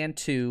 1 and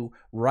 2,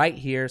 right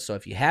here. So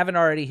if you haven't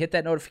already, hit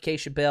that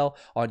notification bell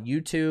on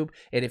YouTube.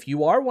 And if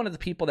you are one of the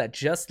people that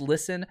just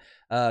listen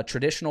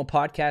traditional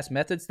podcast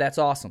methods, that's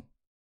awesome.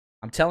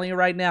 I'm telling you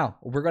right now,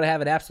 we're going to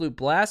have an absolute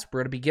blast. We're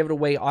going to be giving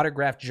away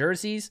autographed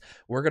jerseys.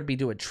 We're going to be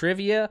doing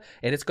trivia,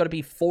 and it's going to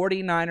be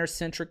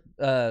 49er-centric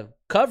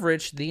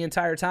coverage the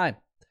entire time.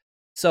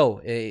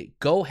 So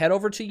go head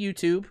over to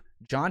YouTube,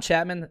 John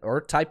Chapman,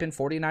 or type in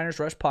 49ers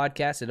Rush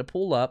Podcast. It'll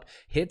pull up.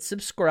 Hit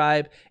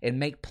subscribe and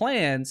make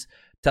plans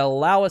to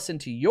allow us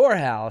into your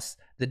house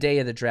the day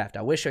of the draft.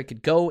 I wish I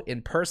could go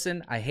in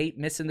person. I hate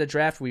missing the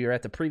draft. We were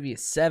at the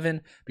previous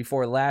 7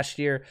 before last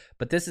year,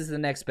 but this is the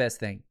next best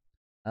thing.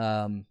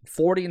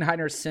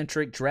 49ers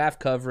centric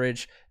draft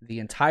coverage, the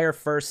entire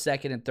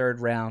 1st, 2nd, and 3rd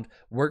round.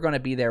 We're going to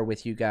be there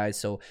with you guys.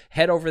 So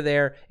head over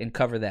there and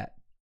cover that.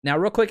 Now,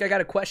 real quick, I got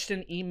a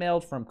question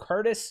emailed from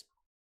Curtis.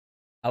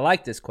 I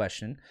like this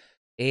question.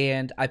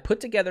 And I put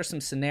together some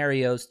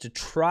scenarios to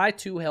try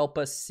to help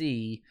us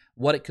see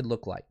what it could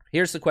look like.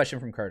 Here's the question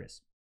from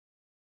Curtis.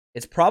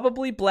 It's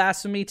probably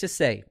blasphemy to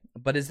say,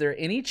 but is there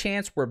any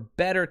chance we're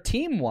better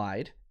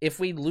team-wide if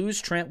we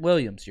lose Trent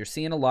Williams? You're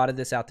seeing a lot of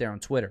this out there on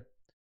Twitter.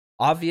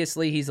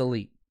 Obviously, he's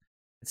elite.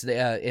 It's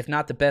if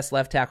not the best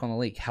left tackle in the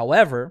league.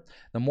 However,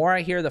 the more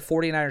I hear the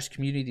 49ers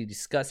community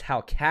discuss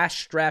how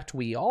cash-strapped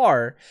we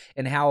are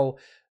and how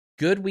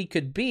good we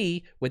could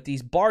be with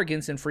these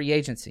bargains in free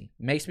agency,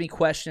 it makes me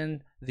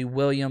question the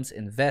Williams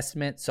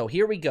investment. So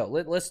here we go.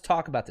 Let's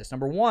talk about this.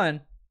 Number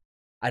one,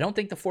 I don't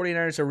think the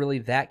 49ers are really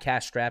that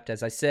cash-strapped.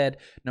 As I said,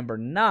 number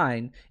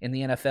 9 in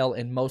the NFL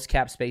in most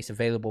cap space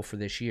available for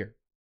this year.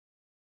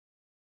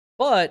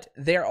 But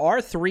there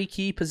are 3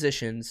 key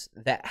positions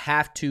that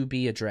have to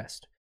be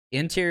addressed.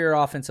 Interior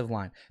offensive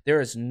line.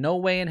 There is no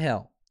way in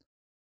hell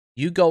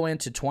you go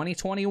into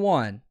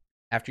 2021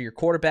 after your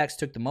quarterbacks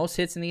took the most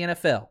hits in the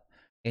NFL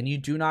and you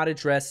do not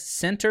address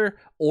center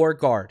or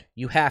guard.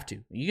 You have to.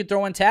 You could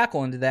throw in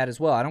tackle into that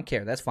as well. I don't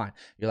care. That's fine.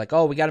 You're like,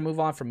 oh, we got to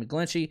move on from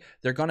McGlinchey.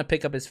 They're going to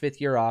pick up his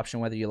 5th-year option,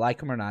 whether you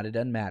like him or not. It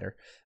doesn't matter.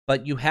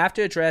 But you have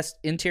to address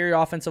interior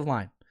offensive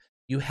line.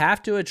 You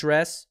have to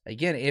address,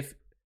 again, if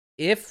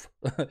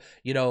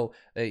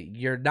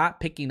you're not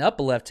picking up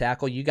a left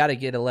tackle, you got to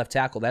get a left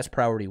tackle. That's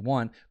priority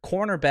 1.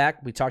 Cornerback,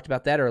 we talked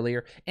about that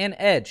earlier, and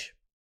edge.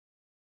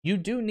 You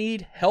do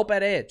need help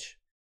at edge,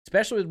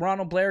 especially with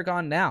Ronald Blair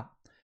gone now.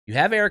 You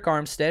have Eric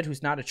Armstead,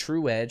 who's not a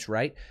true edge,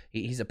 right?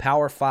 He's a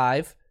power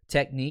 5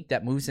 technique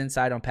that moves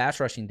inside on pass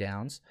rushing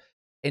downs.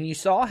 And you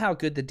saw how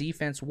good the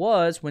defense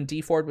was when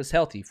Dee Ford was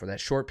healthy for that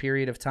short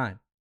period of time.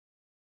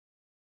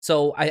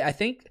 So I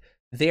think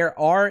there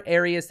are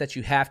areas that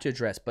you have to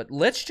address, but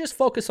let's just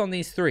focus on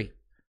these 3,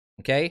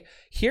 okay?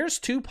 Here's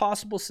 2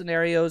 possible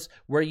scenarios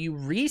where you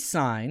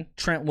re-sign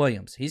Trent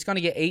Williams. He's going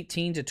to get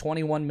 $18 to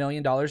 $21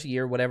 million a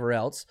year, whatever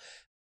else,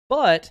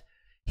 but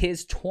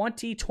his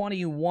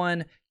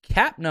 2021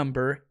 cap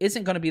number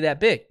isn't going to be that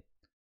big.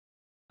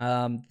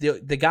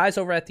 The guys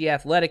over at The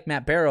Athletic,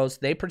 Matt Barrows,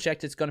 they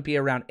project it's going to be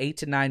around $8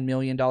 to $9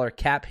 million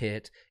cap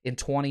hit in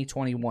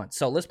 2021.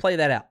 So let's play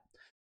that out.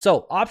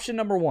 So option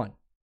number 1.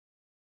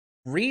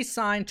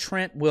 Re-sign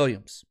Trent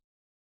Williams.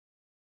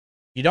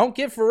 You don't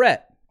get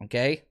Verrett,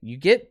 okay? You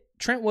get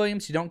Trent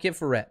Williams, you don't get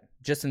Verrett,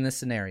 just in this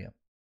scenario.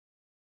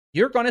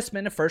 You're going to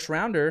spend a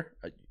first-rounder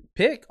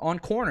pick on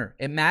corner.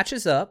 It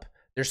matches up.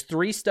 There's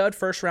 3 stud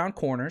first-round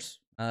corners.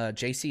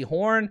 J.C.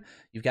 Horn,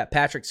 you've got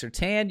Patrick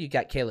Surtain, you've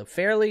got Caleb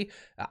Fairley.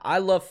 I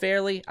love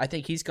Fairley. I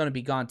think he's going to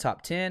be gone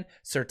top 10.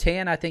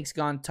 Surtain, I think, is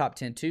gone top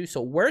 10 too.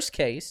 So worst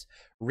case,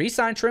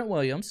 re-sign Trent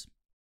Williams.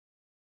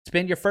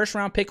 Spend your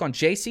first-round pick on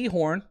J.C.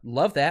 Horn.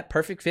 Love that.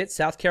 Perfect fit.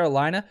 South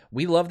Carolina.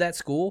 We love that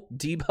school.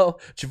 Debo,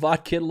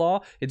 Javad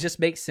Kidlaw. It just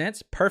makes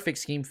sense. Perfect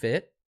scheme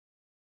fit.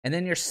 And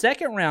then your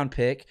second-round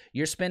pick,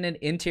 you're spending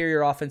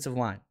interior offensive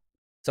line.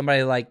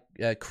 Somebody like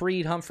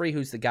Creed Humphrey,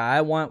 who's the guy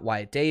I want.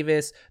 Wyatt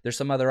Davis. There's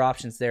some other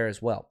options there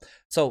as well.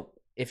 So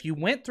if you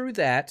went through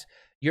that,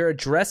 you're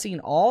addressing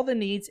all the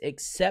needs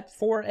except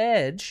for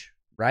edge,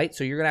 right?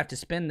 So you're going to have to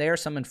spend there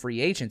some in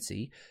free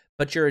agency.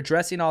 But you're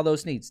addressing all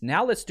those needs.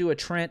 Now let's do a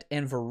Trent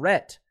and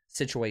Verrett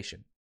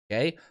situation,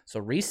 okay? So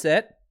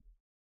reset,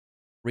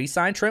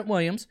 re-sign Trent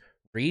Williams,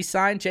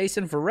 re-sign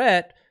Jason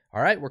Verrett.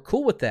 All right, we're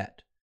cool with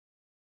that.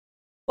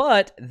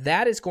 But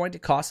that is going to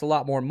cost a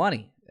lot more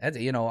money.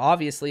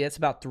 Obviously, it's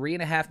about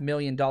 $3.5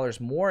 million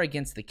more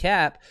against the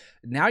cap.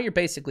 Now you're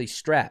basically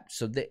strapped.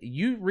 So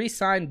you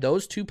re-sign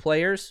those 2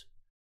 players.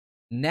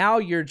 Now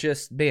you're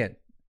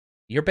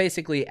you're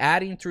basically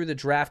adding through the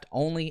draft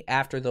only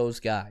after those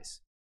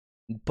guys.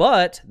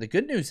 But the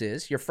good news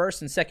is your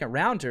first and second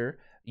rounder,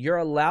 you're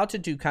allowed to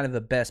do kind of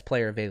the best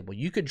player available.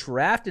 You could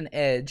draft an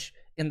edge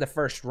in the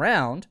first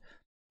round,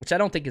 which I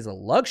don't think is a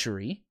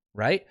luxury,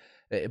 right?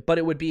 But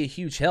it would be a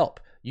huge help.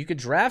 You could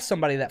draft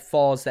somebody that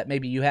falls that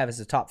maybe you have as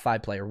a top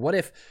 5 player. What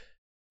if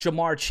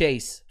Jamar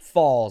Chase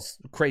falls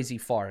crazy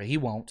far? He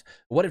won't.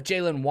 What if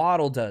Jalen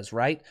Waddle does,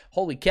 right?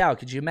 Holy cow,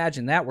 could you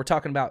imagine that? We're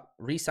talking about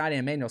re-signing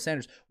Emmanuel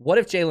Sanders. What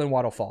if Jalen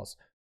Waddle falls?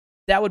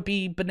 That would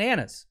be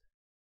bananas.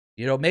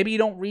 Maybe you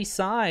don't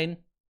re-sign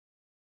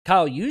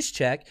Kyle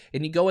Juszczyk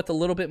and you go with a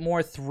little bit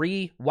more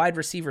 3 wide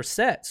receiver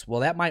sets. Well,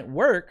 that might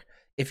work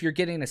if you're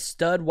getting a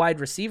stud wide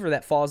receiver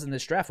that falls in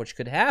this draft, which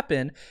could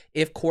happen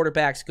if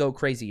quarterbacks go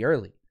crazy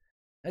early.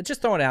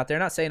 Just throwing it out there,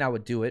 not saying I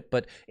would do it,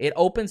 but it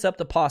opens up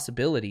the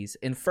possibilities.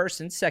 In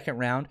first and second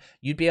round,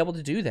 you'd be able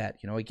to do that.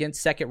 Again,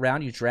 second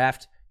round, you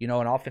draft, an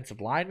offensive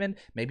lineman.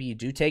 Maybe you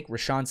do take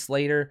Rashawn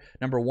Slater.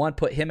 Number 1,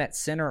 put him at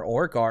center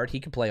or guard. He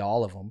can play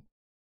all of them.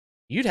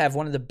 You'd have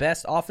one of the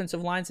best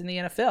offensive lines in the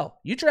NFL.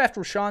 You draft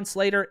Rashawn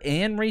Slater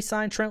and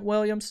re-sign Trent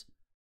Williams.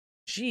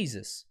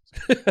 Jesus.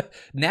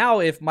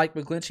 Now, if Mike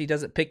McGlinchey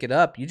doesn't pick it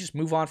up, you just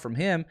move on from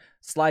him,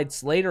 slide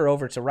Slater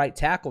over to right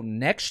tackle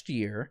next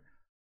year.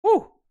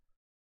 Whew.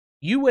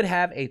 You would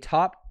have a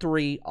top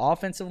 3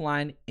 offensive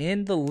line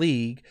in the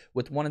league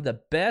with one of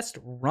the best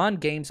run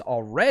games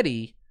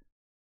already.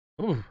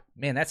 Ooh,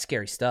 man, that's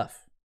scary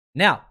stuff.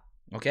 Now,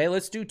 okay,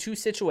 let's do 2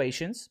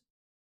 situations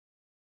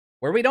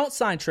where we don't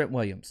sign Trent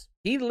Williams.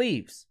 He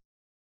leaves,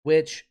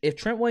 which if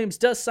Trent Williams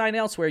does sign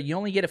elsewhere, you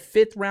only get a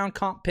 5th-round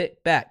comp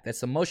pick back.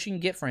 That's the most you can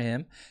get for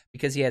him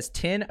because he has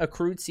 10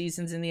 accrued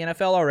seasons in the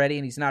NFL already,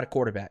 and he's not a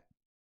quarterback.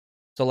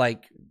 So,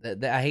 like,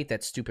 I hate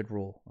that stupid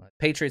rule.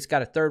 Patriots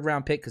got a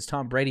 3rd-round pick because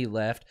Tom Brady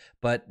left,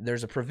 but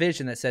there's a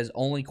provision that says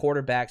only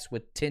quarterbacks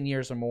with 10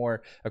 years or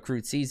more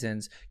accrued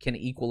seasons can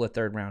equal a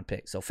 3rd-round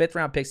pick. So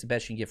 5th-round pick's the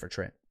best you can get for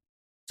Trent.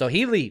 So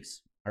he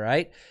leaves, all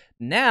right?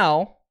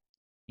 Now,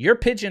 you're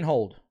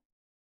pigeonholed.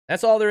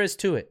 That's all there is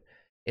to it.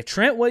 If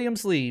Trent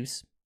Williams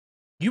leaves,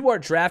 you are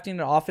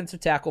drafting an offensive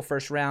tackle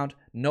 1st round,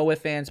 no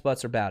ifs, ands,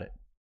 buts about it.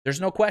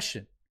 There's no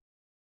question.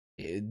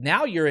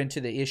 Now you're into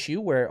the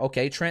issue where,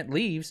 okay, Trent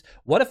leaves.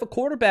 What if a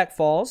quarterback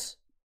falls?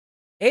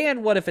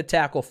 And what if a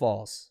tackle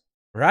falls?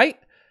 Right?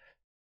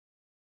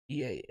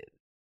 Yeah,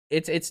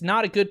 it's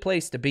not a good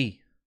place to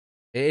be.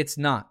 It's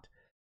not.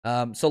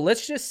 So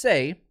let's just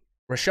say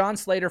Rashawn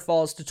Slater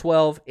falls to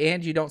 12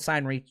 and you don't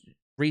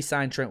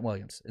re-sign Trent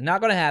Williams. It's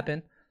not going to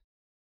happen.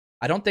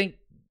 I don't think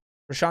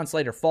Rashawn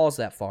Slater falls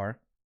that far.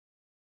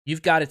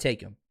 You've got to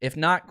take him. If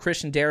not,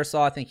 Christian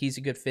Darrisaw, I think he's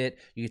a good fit.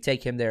 You can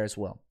take him there as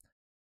well.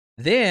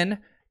 Then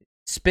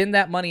spend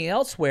that money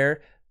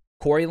elsewhere.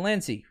 Corey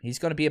Lindsey, he's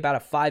going to be about a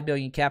 $5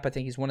 million cap. I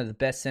think he's one of the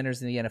best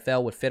centers in the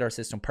NFL, would fit our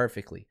system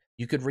perfectly.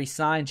 You could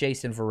re-sign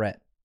Jason Verrett.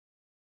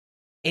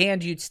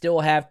 And you'd still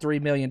have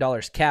 $3 million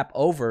cap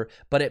over,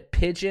 but it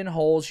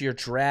pigeonholes your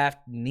draft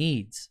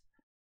needs.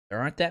 There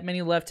aren't that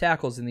many left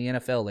tackles in the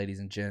NFL, ladies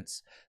and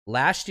gents.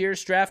 Last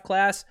year's draft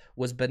class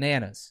was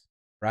bananas,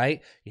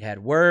 right? You had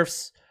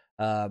Wirfs,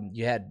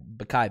 you had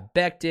Mekhi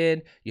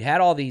Becton, you had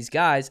all these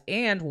guys,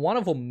 and one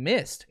of them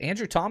missed.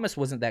 Andrew Thomas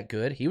wasn't that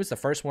good. He was the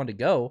first one to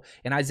go,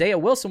 and Isaiah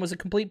Wilson was a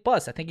complete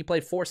bust. I think he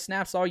played 4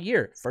 snaps all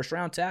year,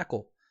 1st-round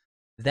tackle.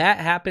 That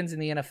happens in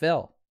the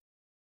NFL.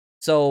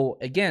 So,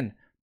 again,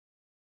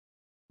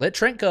 let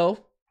Trent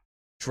go,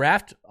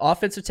 draft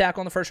offensive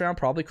tackle in the 1st round,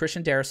 probably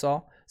Christian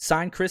Darrisaw,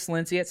 sign Chris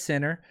Lindsey at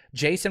center,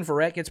 Jason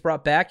Verrett gets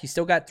brought back, you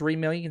still got $3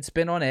 million you can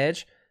spend on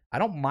edge. I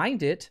don't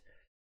mind it.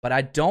 But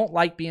I don't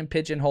like being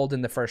pigeonholed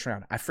in the 1st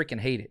round. I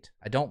freaking hate it.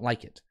 I don't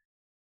like it.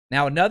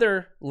 Now,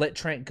 another let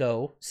Trent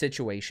go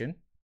situation.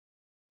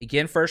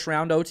 Again, 1st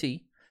round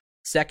OT.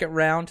 2nd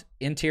round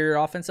interior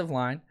offensive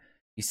line.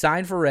 You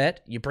sign Verrett.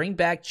 You bring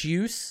back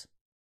Juice.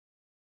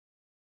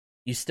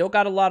 You still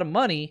got a lot of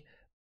money.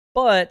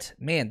 But,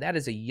 man, that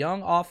is a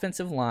young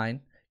offensive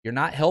line. You're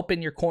not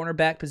helping your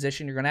cornerback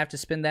position. You're going to have to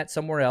spend that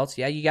somewhere else.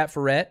 Yeah, you got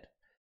Verrett.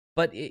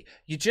 But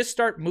you just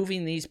start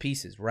moving these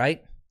pieces,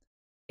 right?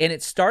 And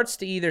it starts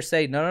to either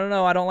say,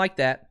 no, I don't like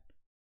that,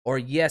 or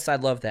yes, I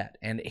love that.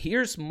 And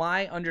here's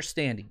my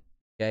understanding,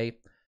 okay?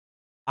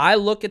 I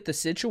look at the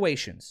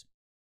situations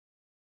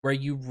where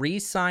you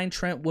re-sign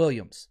Trent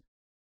Williams.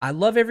 I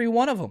love every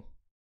one of them.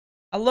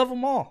 I love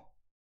them all.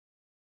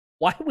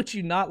 Why would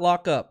you not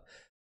lock up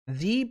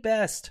the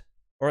best,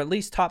 or at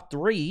least top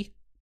 3,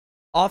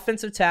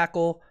 offensive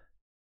tackle,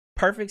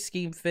 perfect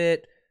scheme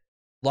fit,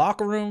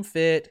 locker room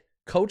fit,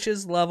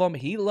 coaches love him,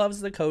 he loves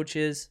the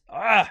coaches.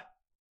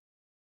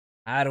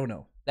 I don't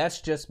know. That's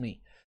just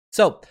me.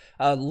 So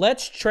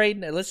let's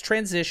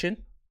transition.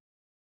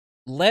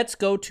 Let's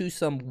go to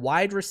some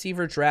wide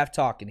receiver draft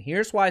talk. And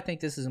here's why I think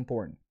this is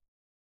important.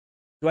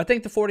 Do I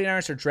think the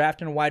 49ers are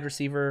drafting a wide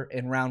receiver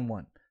in round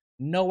 1?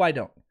 No, I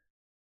don't.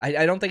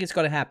 I don't think it's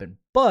going to happen.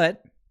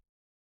 But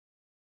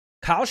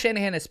Kyle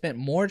Shanahan has spent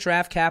more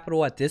draft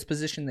capital at this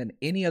position than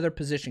any other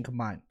position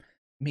combined.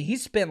 I mean,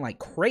 he's spent like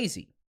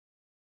crazy.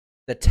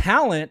 The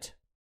talent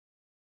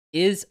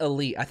is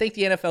elite. I think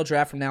the NFL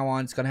draft from now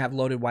on is going to have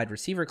loaded wide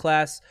receiver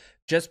class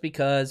just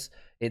because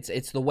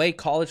it's the way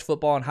college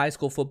football and high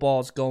school football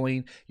is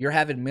going. You're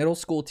having middle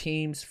school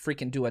teams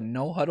freaking do a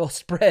no-huddle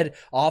spread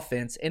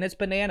offense, and it's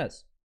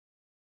bananas.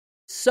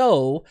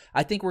 So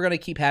I think we're going to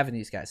keep having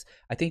these guys.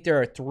 I think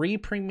there are 3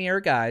 premier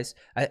guys,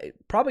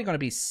 probably going to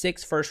be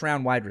 6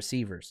 first-round wide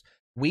receivers.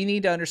 We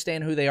need to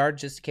understand who they are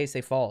just in case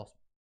they fall.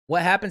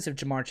 What happens if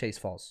Ja'Marr Chase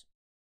falls?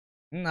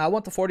 I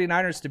want the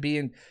 49ers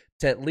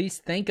to at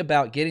least think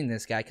about getting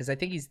this guy because I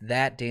think he's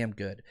that damn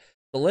good.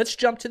 So let's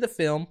jump to the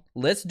film.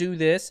 Let's do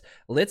this.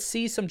 Let's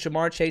see some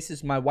Ja'Marr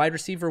Chase's my wide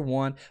receiver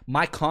 1.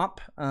 My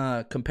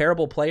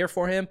comparable player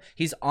for him,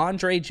 he's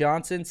Andre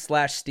Johnson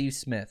 / Steve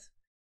Smith.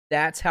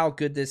 That's how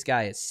good this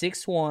guy is.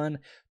 6'1",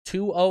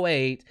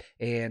 208.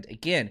 And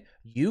again,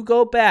 you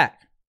go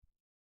back.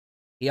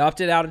 He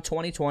opted out in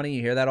 2020.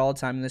 You hear that all the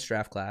time in this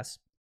draft class.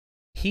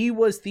 He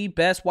was the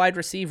best wide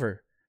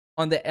receiver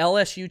on the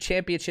LSU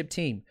championship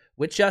team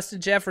with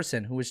Justin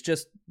Jefferson, who was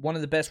just one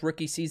of the best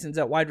rookie seasons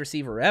at wide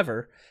receiver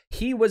ever.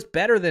 He was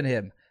better than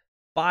him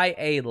by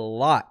a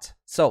lot.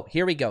 So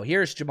here we go.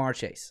 Here's Ja'Marr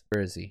Chase.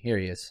 Where is he? Here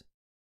he is.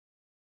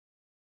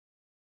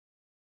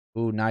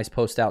 Ooh, nice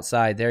post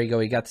outside. There you go.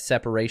 He got the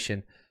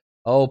separation.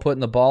 Oh, putting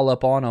the ball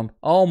up on him.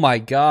 Oh my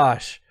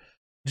gosh.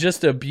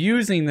 Just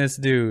abusing this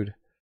dude.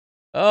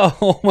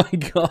 Oh my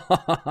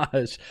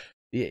gosh.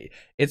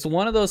 It's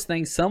one of those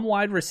things. Some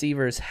wide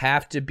receivers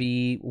have to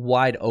be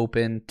wide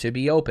open to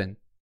be open.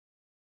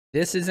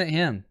 This isn't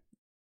him.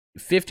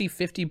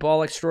 50-50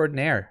 ball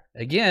extraordinaire.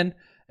 Again,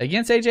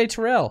 against A.J.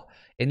 Terrell.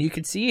 And you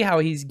can see how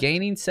he's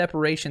gaining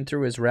separation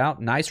through his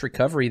route. Nice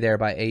recovery there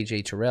by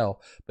A.J.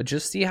 Terrell. But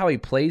just see how he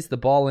plays the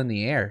ball in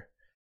the air.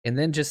 And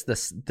then just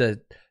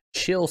the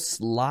chill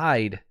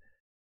slide.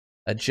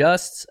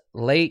 Adjusts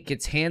late,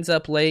 gets hands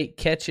up late,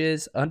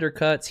 catches,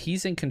 undercuts.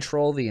 He's in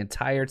control the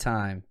entire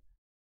time.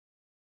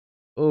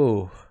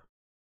 Ooh.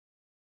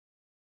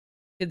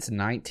 It's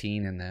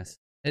 19 in this.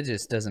 It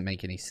just doesn't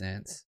make any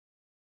sense.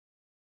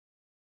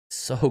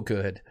 So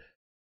good.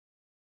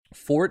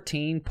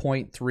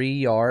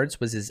 14.3 yards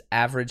was his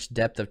average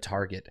depth of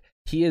target.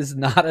 He is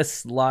not a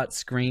slot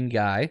screen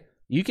guy.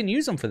 You can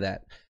use him for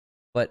that.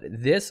 But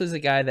this is a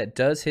guy that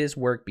does his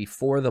work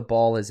before the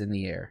ball is in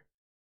the air.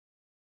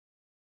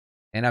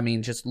 And I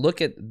mean, just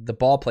look at the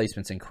ball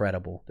placement's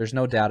incredible. There's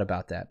no doubt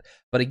about that.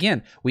 But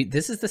again,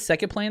 this is the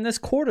second play in this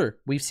quarter.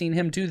 We've seen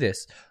him do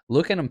this.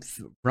 Look at him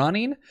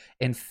running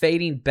and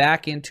fading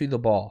back into the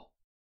ball.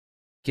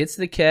 Gets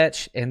the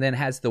catch and then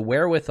has the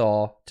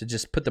wherewithal to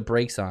just put the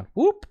brakes on.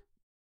 Whoop.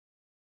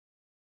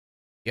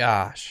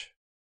 Gosh,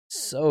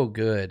 so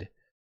good.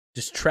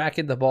 Just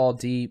tracking the ball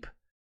deep.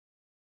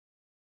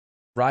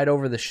 Right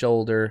over the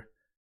shoulder.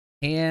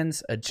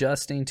 Hands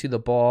adjusting to the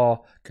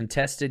ball.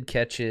 Contested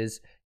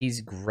catches.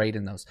 He's great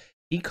in those.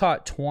 He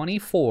caught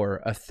 24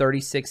 of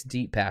 36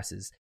 deep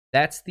passes.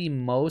 That's the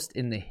most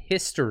in the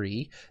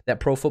history that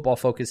Pro Football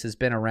Focus has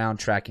been around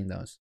tracking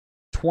those.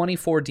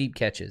 24 deep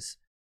catches.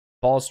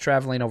 Balls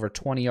traveling over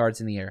 20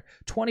 yards in the air.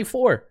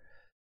 24.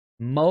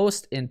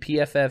 Most in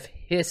PFF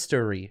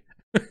history.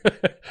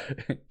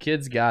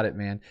 Kid's got it,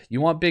 man. You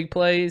want big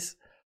plays?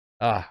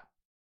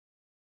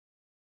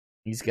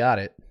 He's got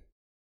it.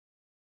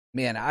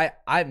 Man,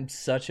 I'm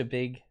such a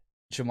big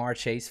Ja'Marr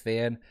Chase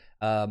fan.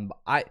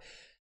 I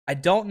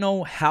don't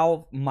know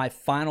how my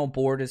final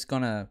board is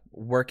going to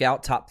work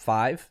out top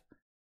 5,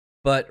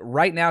 but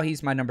right now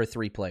he's my number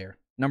 3 player.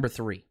 Number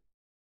 3.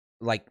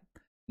 Like,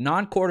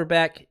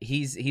 non-quarterback,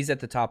 he's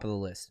at the top of the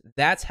list.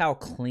 That's how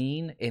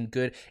clean and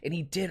good. And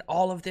he did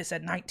all of this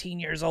at 19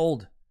 years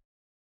old.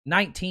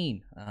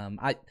 19.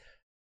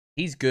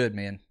 He's good,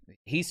 man.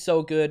 He's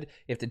so good.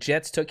 If the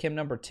Jets took him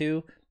number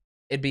 2,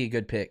 it'd be a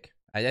good pick.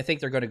 I think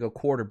they're going to go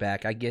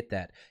quarterback. I get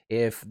that.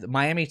 If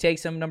Miami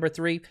takes him number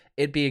 3,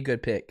 it'd be a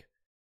good pick.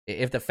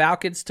 If the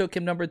Falcons took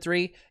him number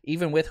 3,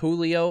 even with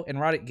Julio and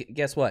Roddy,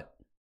 guess what?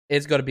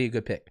 It's going to be a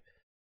good pick.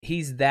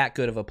 He's that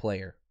good of a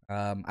player.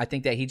 I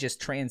think that he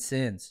just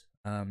transcends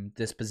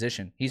this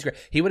position. He's great.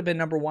 He would have been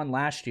number 1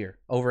 last year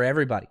over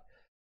everybody.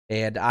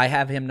 And I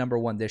have him number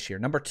 1 this year.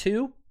 Number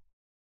 2,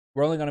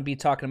 we're only going to be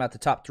talking about the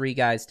top 3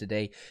 guys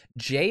today.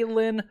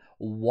 Jaylen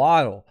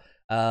Waddle.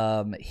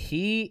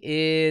 He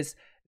is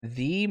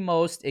the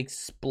most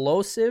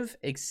explosive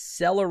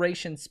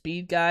acceleration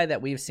speed guy that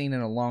we've seen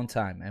in a long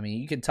time. I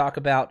mean, you can talk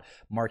about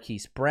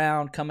Marquise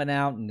Brown coming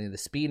out and the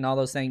speed and all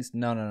those things.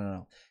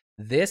 No.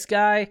 This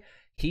guy,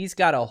 he's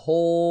got a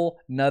whole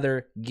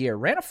nother gear.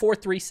 Ran a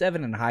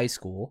 4.37 in high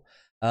school.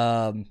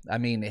 I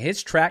mean,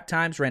 his track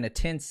times ran a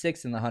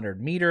 10.6 in the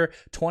 100-meter,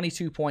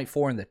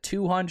 22.4 in the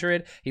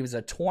 200. He was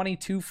a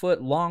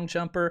 22-foot long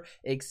jumper.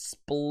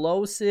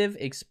 Explosive.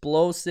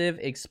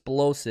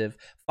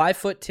 5'10",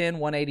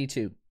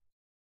 182.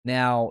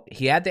 Now,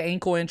 he had the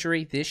ankle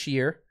injury this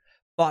year,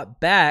 fought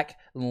back,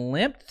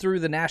 limped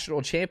through the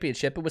national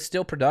championship, but was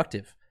still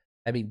productive.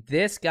 I mean,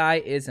 this guy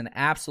is an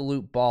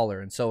absolute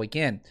baller. And so,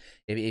 again,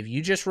 if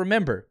you just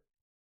remember,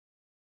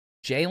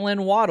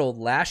 Jaylen Waddle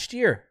last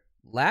year,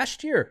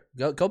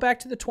 go back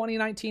to the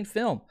 2019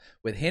 film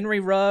with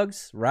Henry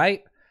Ruggs,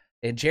 right?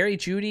 And Jerry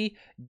Jeudy.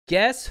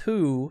 Guess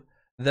who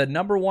the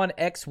number 1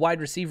 X wide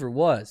receiver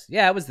was?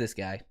 Yeah, it was this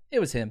guy. It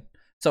was him.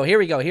 So here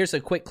we go. Here's a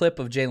quick clip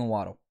of Jaylen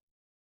Waddle.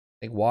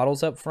 I think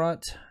Waddle's up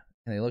front,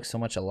 and they look so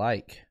much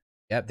alike.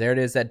 Yep, there it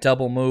is, that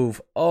double move.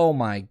 Oh,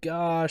 my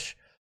gosh.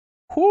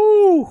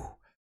 Whoo!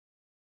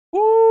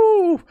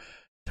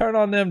 Turn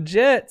on them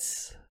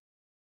Jets.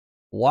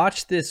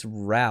 Watch this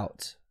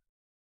route.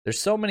 There's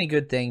so many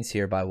good things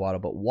here by Waddle,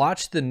 but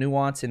watch the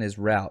nuance in his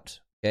route,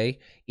 okay?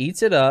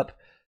 Eats it up.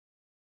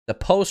 The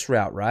post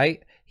route,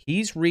 right?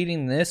 He's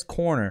reading this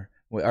corner,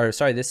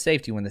 this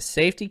safety. When the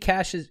safety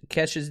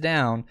catches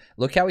down,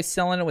 look how he's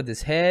selling it with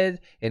his head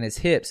and his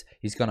hips.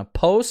 He's going to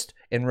post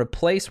and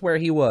replace where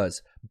he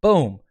was.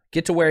 Boom.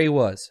 Get to where he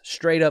was.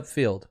 Straight up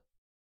field.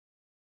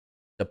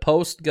 The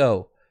post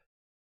go.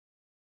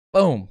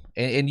 Boom.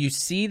 And you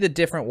see the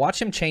different.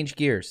 Watch him change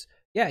gears.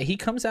 Yeah, he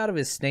comes out of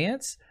his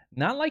stance,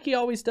 not like he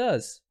always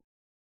does.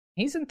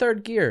 He's in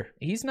third gear.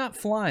 He's not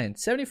flying.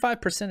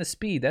 75% of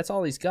speed. That's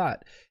all he's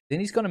got. Then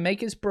he's going to make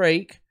his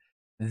break.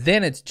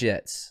 Then it's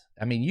Jets.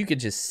 I mean, you could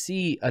just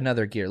see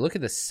another gear. Look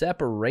at the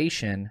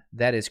separation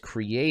that is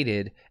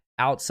created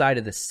outside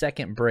of the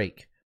second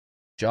break.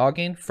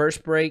 Jogging,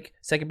 first break,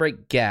 second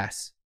break,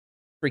 gas.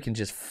 Freaking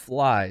just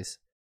flies.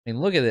 I mean,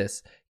 look at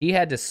this. He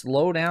had to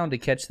slow down to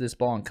catch this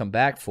ball and come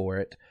back for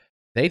it.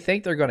 They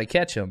think they're going to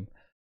catch him,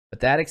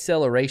 but that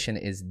acceleration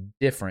is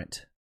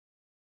different.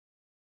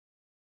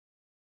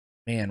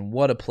 Man,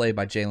 what a play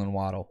by Jaylen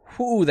Waddle.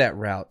 Whoo, that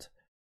route.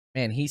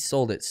 Man, he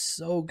sold it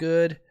so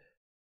good.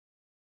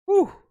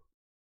 Whew.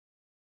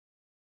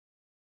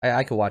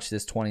 I could watch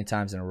this 20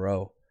 times in a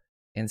row.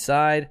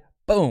 Inside,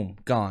 boom,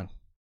 gone.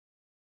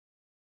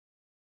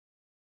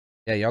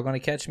 Yeah, y'all going to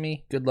catch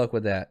me? Good luck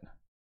with that.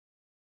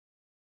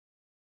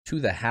 to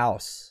the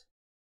house.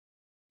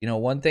 You know,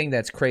 one thing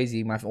that's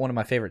crazy, one of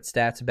my favorite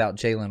stats about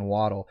Jalen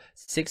Waddle,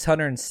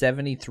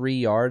 673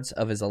 yards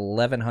of his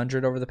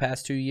 1,100 over the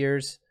past 2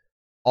 years,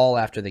 all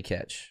after the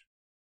catch.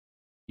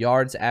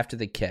 Yards after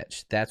the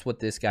catch. That's what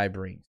this guy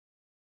brings.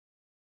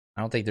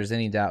 I don't think there's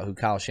any doubt who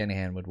Kyle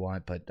Shanahan would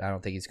want, but I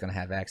don't think he's going to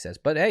have access.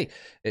 But, hey,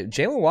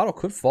 Jalen Waddle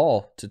could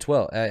fall to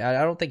 12. I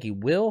don't think he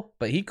will,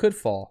 but he could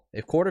fall.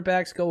 If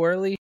quarterbacks go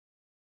early,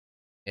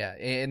 yeah,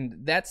 and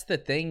that's the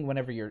thing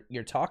whenever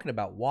you're talking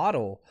about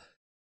Waddle,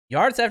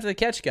 yards after the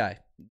catch guy.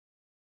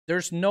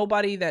 There's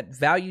nobody that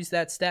values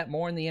that stat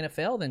more in the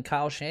NFL than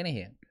Kyle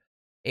Shanahan.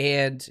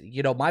 And,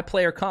 you know, my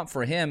player comp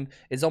for him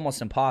is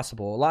almost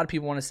impossible. A lot of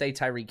people want to say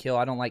Tyreek Hill.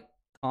 I don't like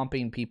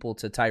comping people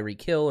to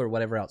Tyreek Hill or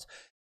whatever else.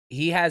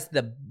 He has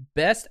the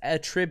best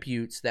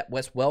attributes that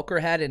Wes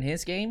Welker had in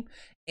his game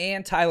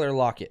and Tyler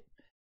Lockett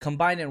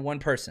combined in one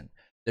person.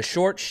 The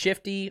short,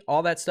 shifty,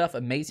 all that stuff,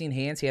 amazing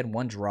hands. He had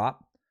one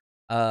drop,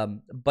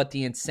 but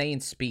the insane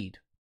speed.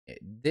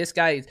 This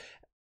guy,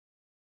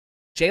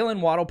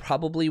 Jalen Waddle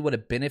probably would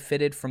have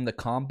benefited from the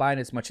combine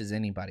as much as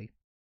anybody.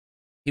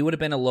 He would have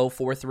been a low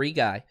 4.3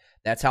 guy.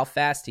 That's how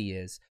fast he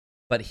is.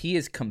 But he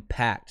is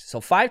compact.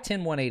 So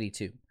 5'10",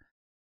 182.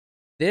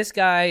 This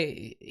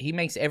guy, he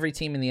makes every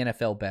team in the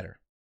NFL better.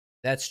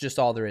 That's just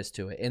all there is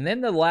to it. And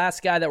then the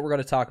last guy that we're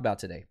going to talk about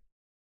today,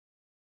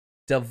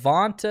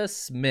 Devonta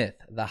Smith,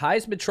 the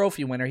Heisman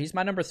Trophy winner. He's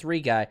my number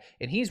 3 guy,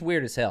 and he's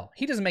weird as hell.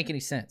 He doesn't make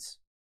any sense.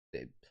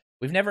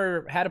 We've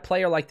never had a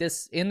player like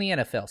this in the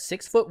NFL.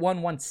 6'1",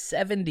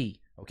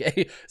 170.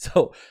 Okay,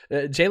 so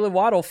Jalen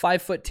Waddle,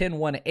 5'10",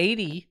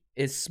 180.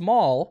 Is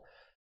small,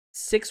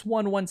 6'1",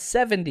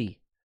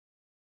 170.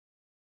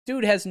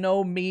 Dude has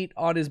no meat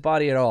on his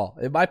body at all.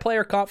 My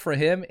player comp for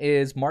him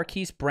is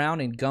Marquise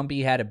Brown and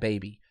Gumby had a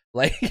baby.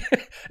 Like,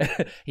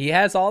 he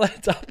has all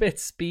that top end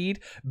speed,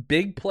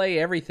 big play,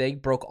 everything,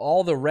 broke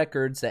all the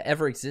records that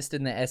ever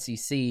existed in the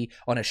SEC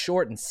on a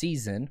shortened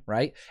season,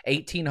 right?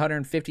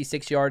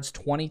 1,856 yards,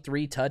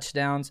 23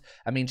 touchdowns.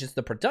 I mean, just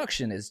the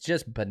production is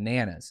just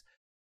bananas.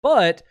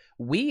 But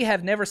we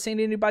have never seen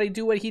anybody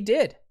do what he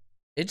did.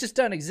 It just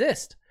doesn't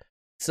exist.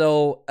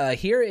 So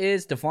here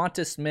is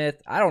Devonta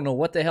Smith. I don't know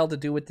what the hell to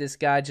do with this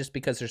guy just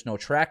because there's no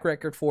track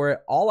record for it.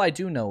 All I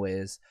do know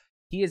is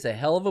he is a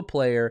hell of a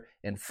player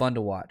and fun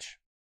to watch.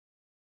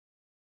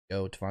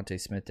 Go Devonta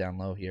Smith down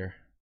low here.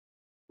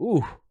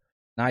 Ooh,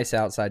 nice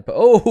outside. But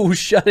oh,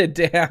 shut it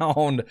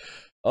down.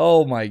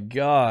 Oh my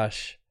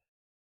gosh.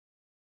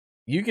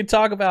 You can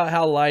talk about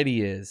how light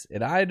he is,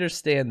 and I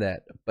understand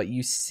that. But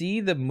you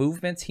see the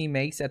movements he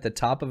makes at the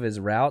top of his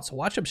routes.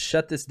 Watch him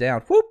shut this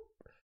down. Whoop.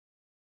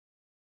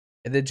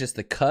 And then just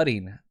the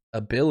cutting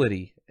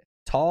ability.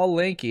 Tall,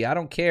 lanky, I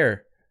don't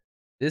care.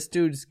 This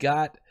dude's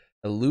got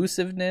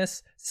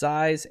elusiveness,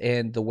 size,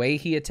 and the way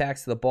he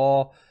attacks the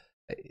ball.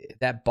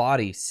 That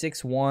body,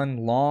 6'1",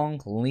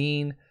 long,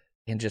 lean,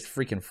 and just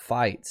freaking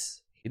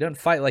fights. He doesn't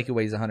fight like he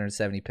weighs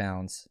 170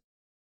 pounds.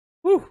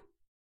 Whew.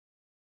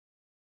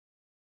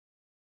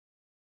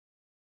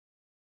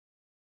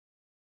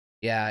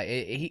 Yeah,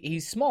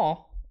 he's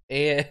small,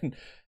 and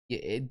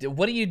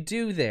what do you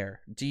do there?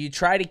 Do you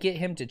try to get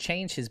him to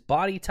change his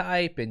body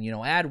type and, you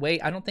know, add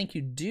weight? I don't think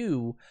you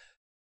do,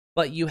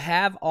 but you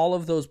have all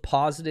of those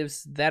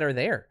positives that are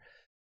there.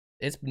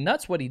 It's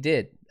nuts what he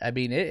did. I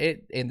mean,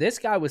 and this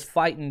guy was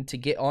fighting to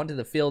get onto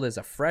the field as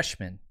a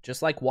freshman,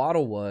 just like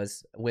Waddle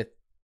was, with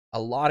a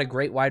lot of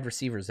great wide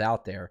receivers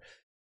out there.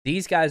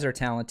 These guys are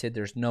talented.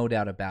 There's no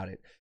doubt about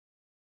it.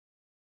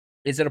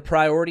 Is it a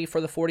priority for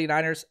the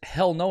 49ers?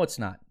 Hell no, it's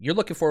not. You're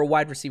looking for a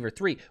wide receiver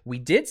 3. We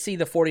did see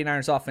the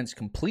 49ers offense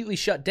completely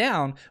shut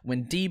down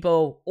when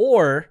Debo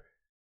or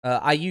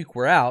Ayuk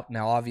were out.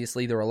 Now,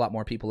 obviously, there were a lot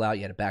more people out.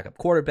 You had a backup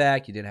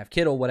quarterback. You didn't have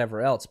Kittle,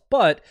 whatever else.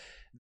 But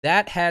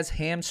that has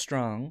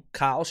hamstrung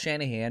Kyle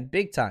Shanahan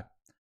big time.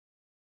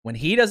 When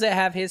he doesn't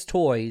have his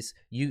toys,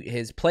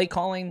 his play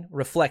calling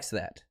reflects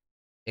that.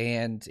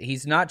 And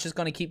he's not just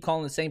going to keep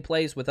calling the same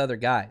plays with other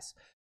guys.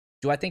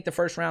 Do I think the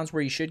first round's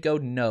where you should go?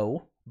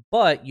 No.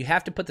 But you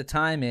have to put the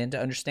time in to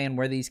understand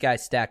where these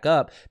guys stack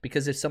up,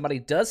 because if somebody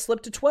does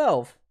slip to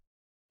 12,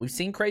 we've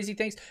seen crazy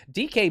things.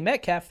 DK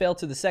Metcalf fell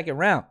to the second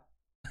round.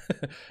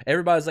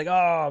 Everybody's like,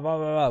 oh, blah, blah,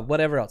 blah,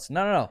 whatever else.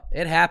 No.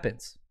 It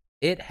happens.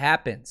 It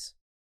happens,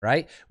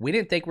 right? We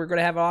didn't think we were going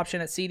to have an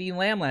option at CeeDee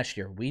Lamb last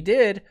year. We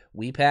did.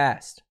 We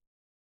passed.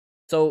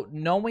 So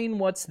knowing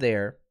what's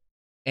there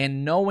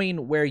and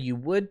knowing where you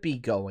would be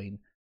going,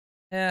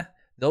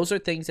 those are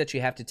things that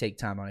you have to take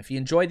time on. If you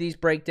enjoy these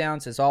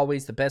breakdowns, as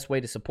always, the best way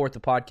to support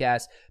the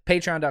podcast,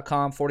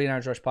 patreon.com,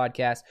 49ers Rush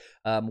Podcast.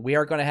 We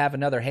are going to have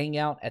another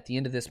hangout at the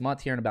end of this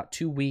month here in about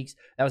 2 weeks.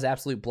 That was an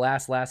absolute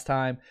blast last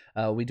time.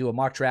 We do a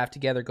mock draft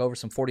together, go over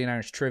some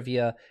 49ers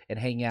trivia, and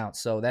hang out.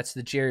 So that's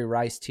the Jerry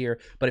Rice tier.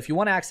 But if you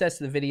want access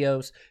to the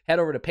videos, head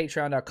over to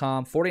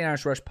patreon.com,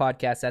 49ers Rush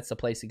Podcast. That's the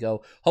place to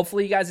go.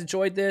 Hopefully you guys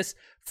enjoyed this.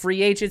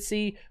 Free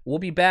agency. We'll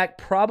be back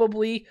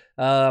probably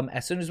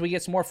as soon as we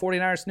get some more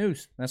 49ers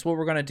news. That's what we're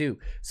we're going to do.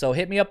 So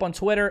hit me up on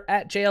Twitter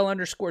at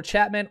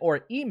JL_Chapman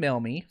or email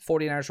me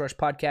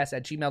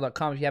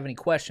 49ersrushpodcast@gmail.com if you have any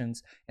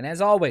questions. And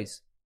as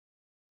always,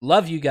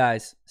 love you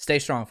guys. Stay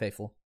strong,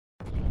 faithful.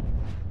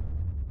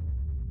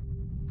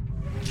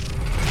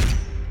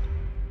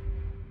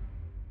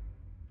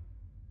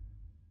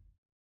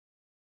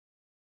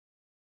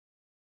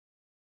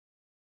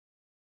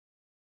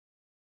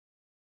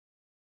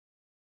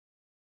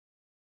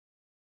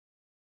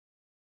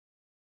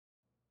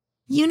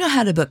 You know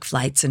how to book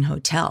flights and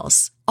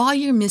hotels. All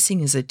you're missing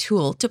is a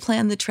tool to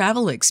plan the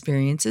travel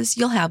experiences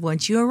you'll have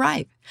once you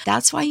arrive.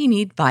 That's why you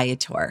need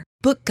Viator.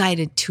 Book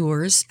guided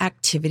tours,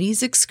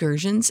 activities,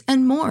 excursions,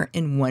 and more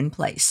in one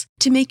place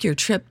to make your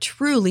trip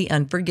truly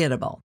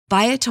unforgettable.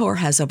 Viator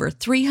has over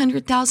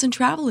 300,000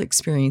 travel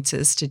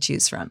experiences to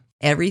choose from.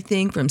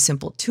 Everything from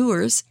simple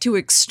tours to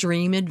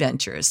extreme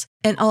adventures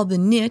and all the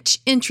niche,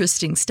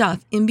 interesting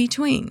stuff in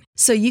between.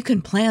 So you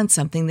can plan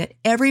something that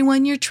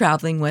everyone you're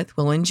traveling with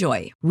will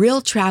enjoy.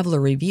 Real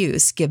traveler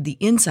reviews give the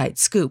inside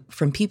scoop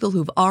from people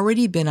who've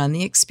already been on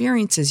the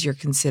experiences you're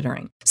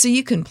considering. So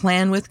you can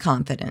plan with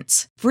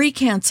confidence. Free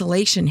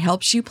cancellation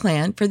helps you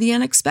plan for the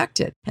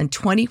unexpected. And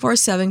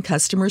 24/7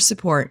 customer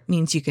support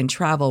means you can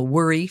travel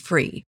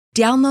worry-free.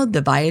 Download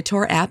the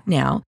Viator app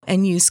now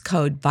and use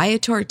code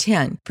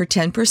Viator10 for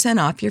 10%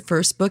 off your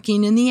first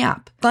booking in the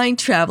app. Find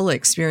travel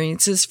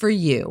experiences for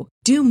you.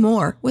 Do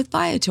more with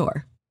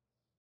Viator.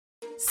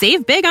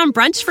 Save big on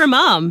brunch for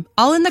mom,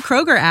 all in the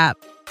Kroger app.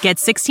 Get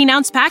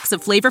 16-ounce packs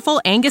of flavorful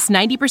Angus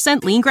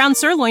 90% lean ground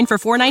sirloin for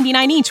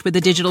 $4.99 each with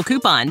a digital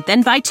coupon.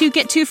 Then buy 2,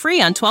 get 2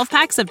 free on 12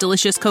 packs of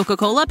delicious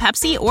Coca-Cola,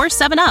 Pepsi, or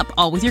 7-Up,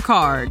 all with your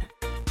card.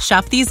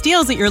 Shop these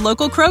deals at your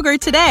local Kroger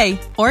today,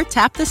 or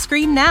tap the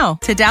screen now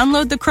to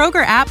download the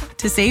Kroger app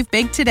to save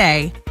big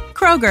today.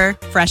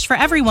 Kroger, fresh for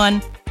everyone.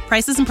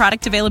 Prices and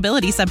product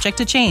availability subject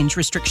to change.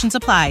 Restrictions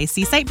apply.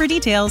 See site for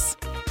details.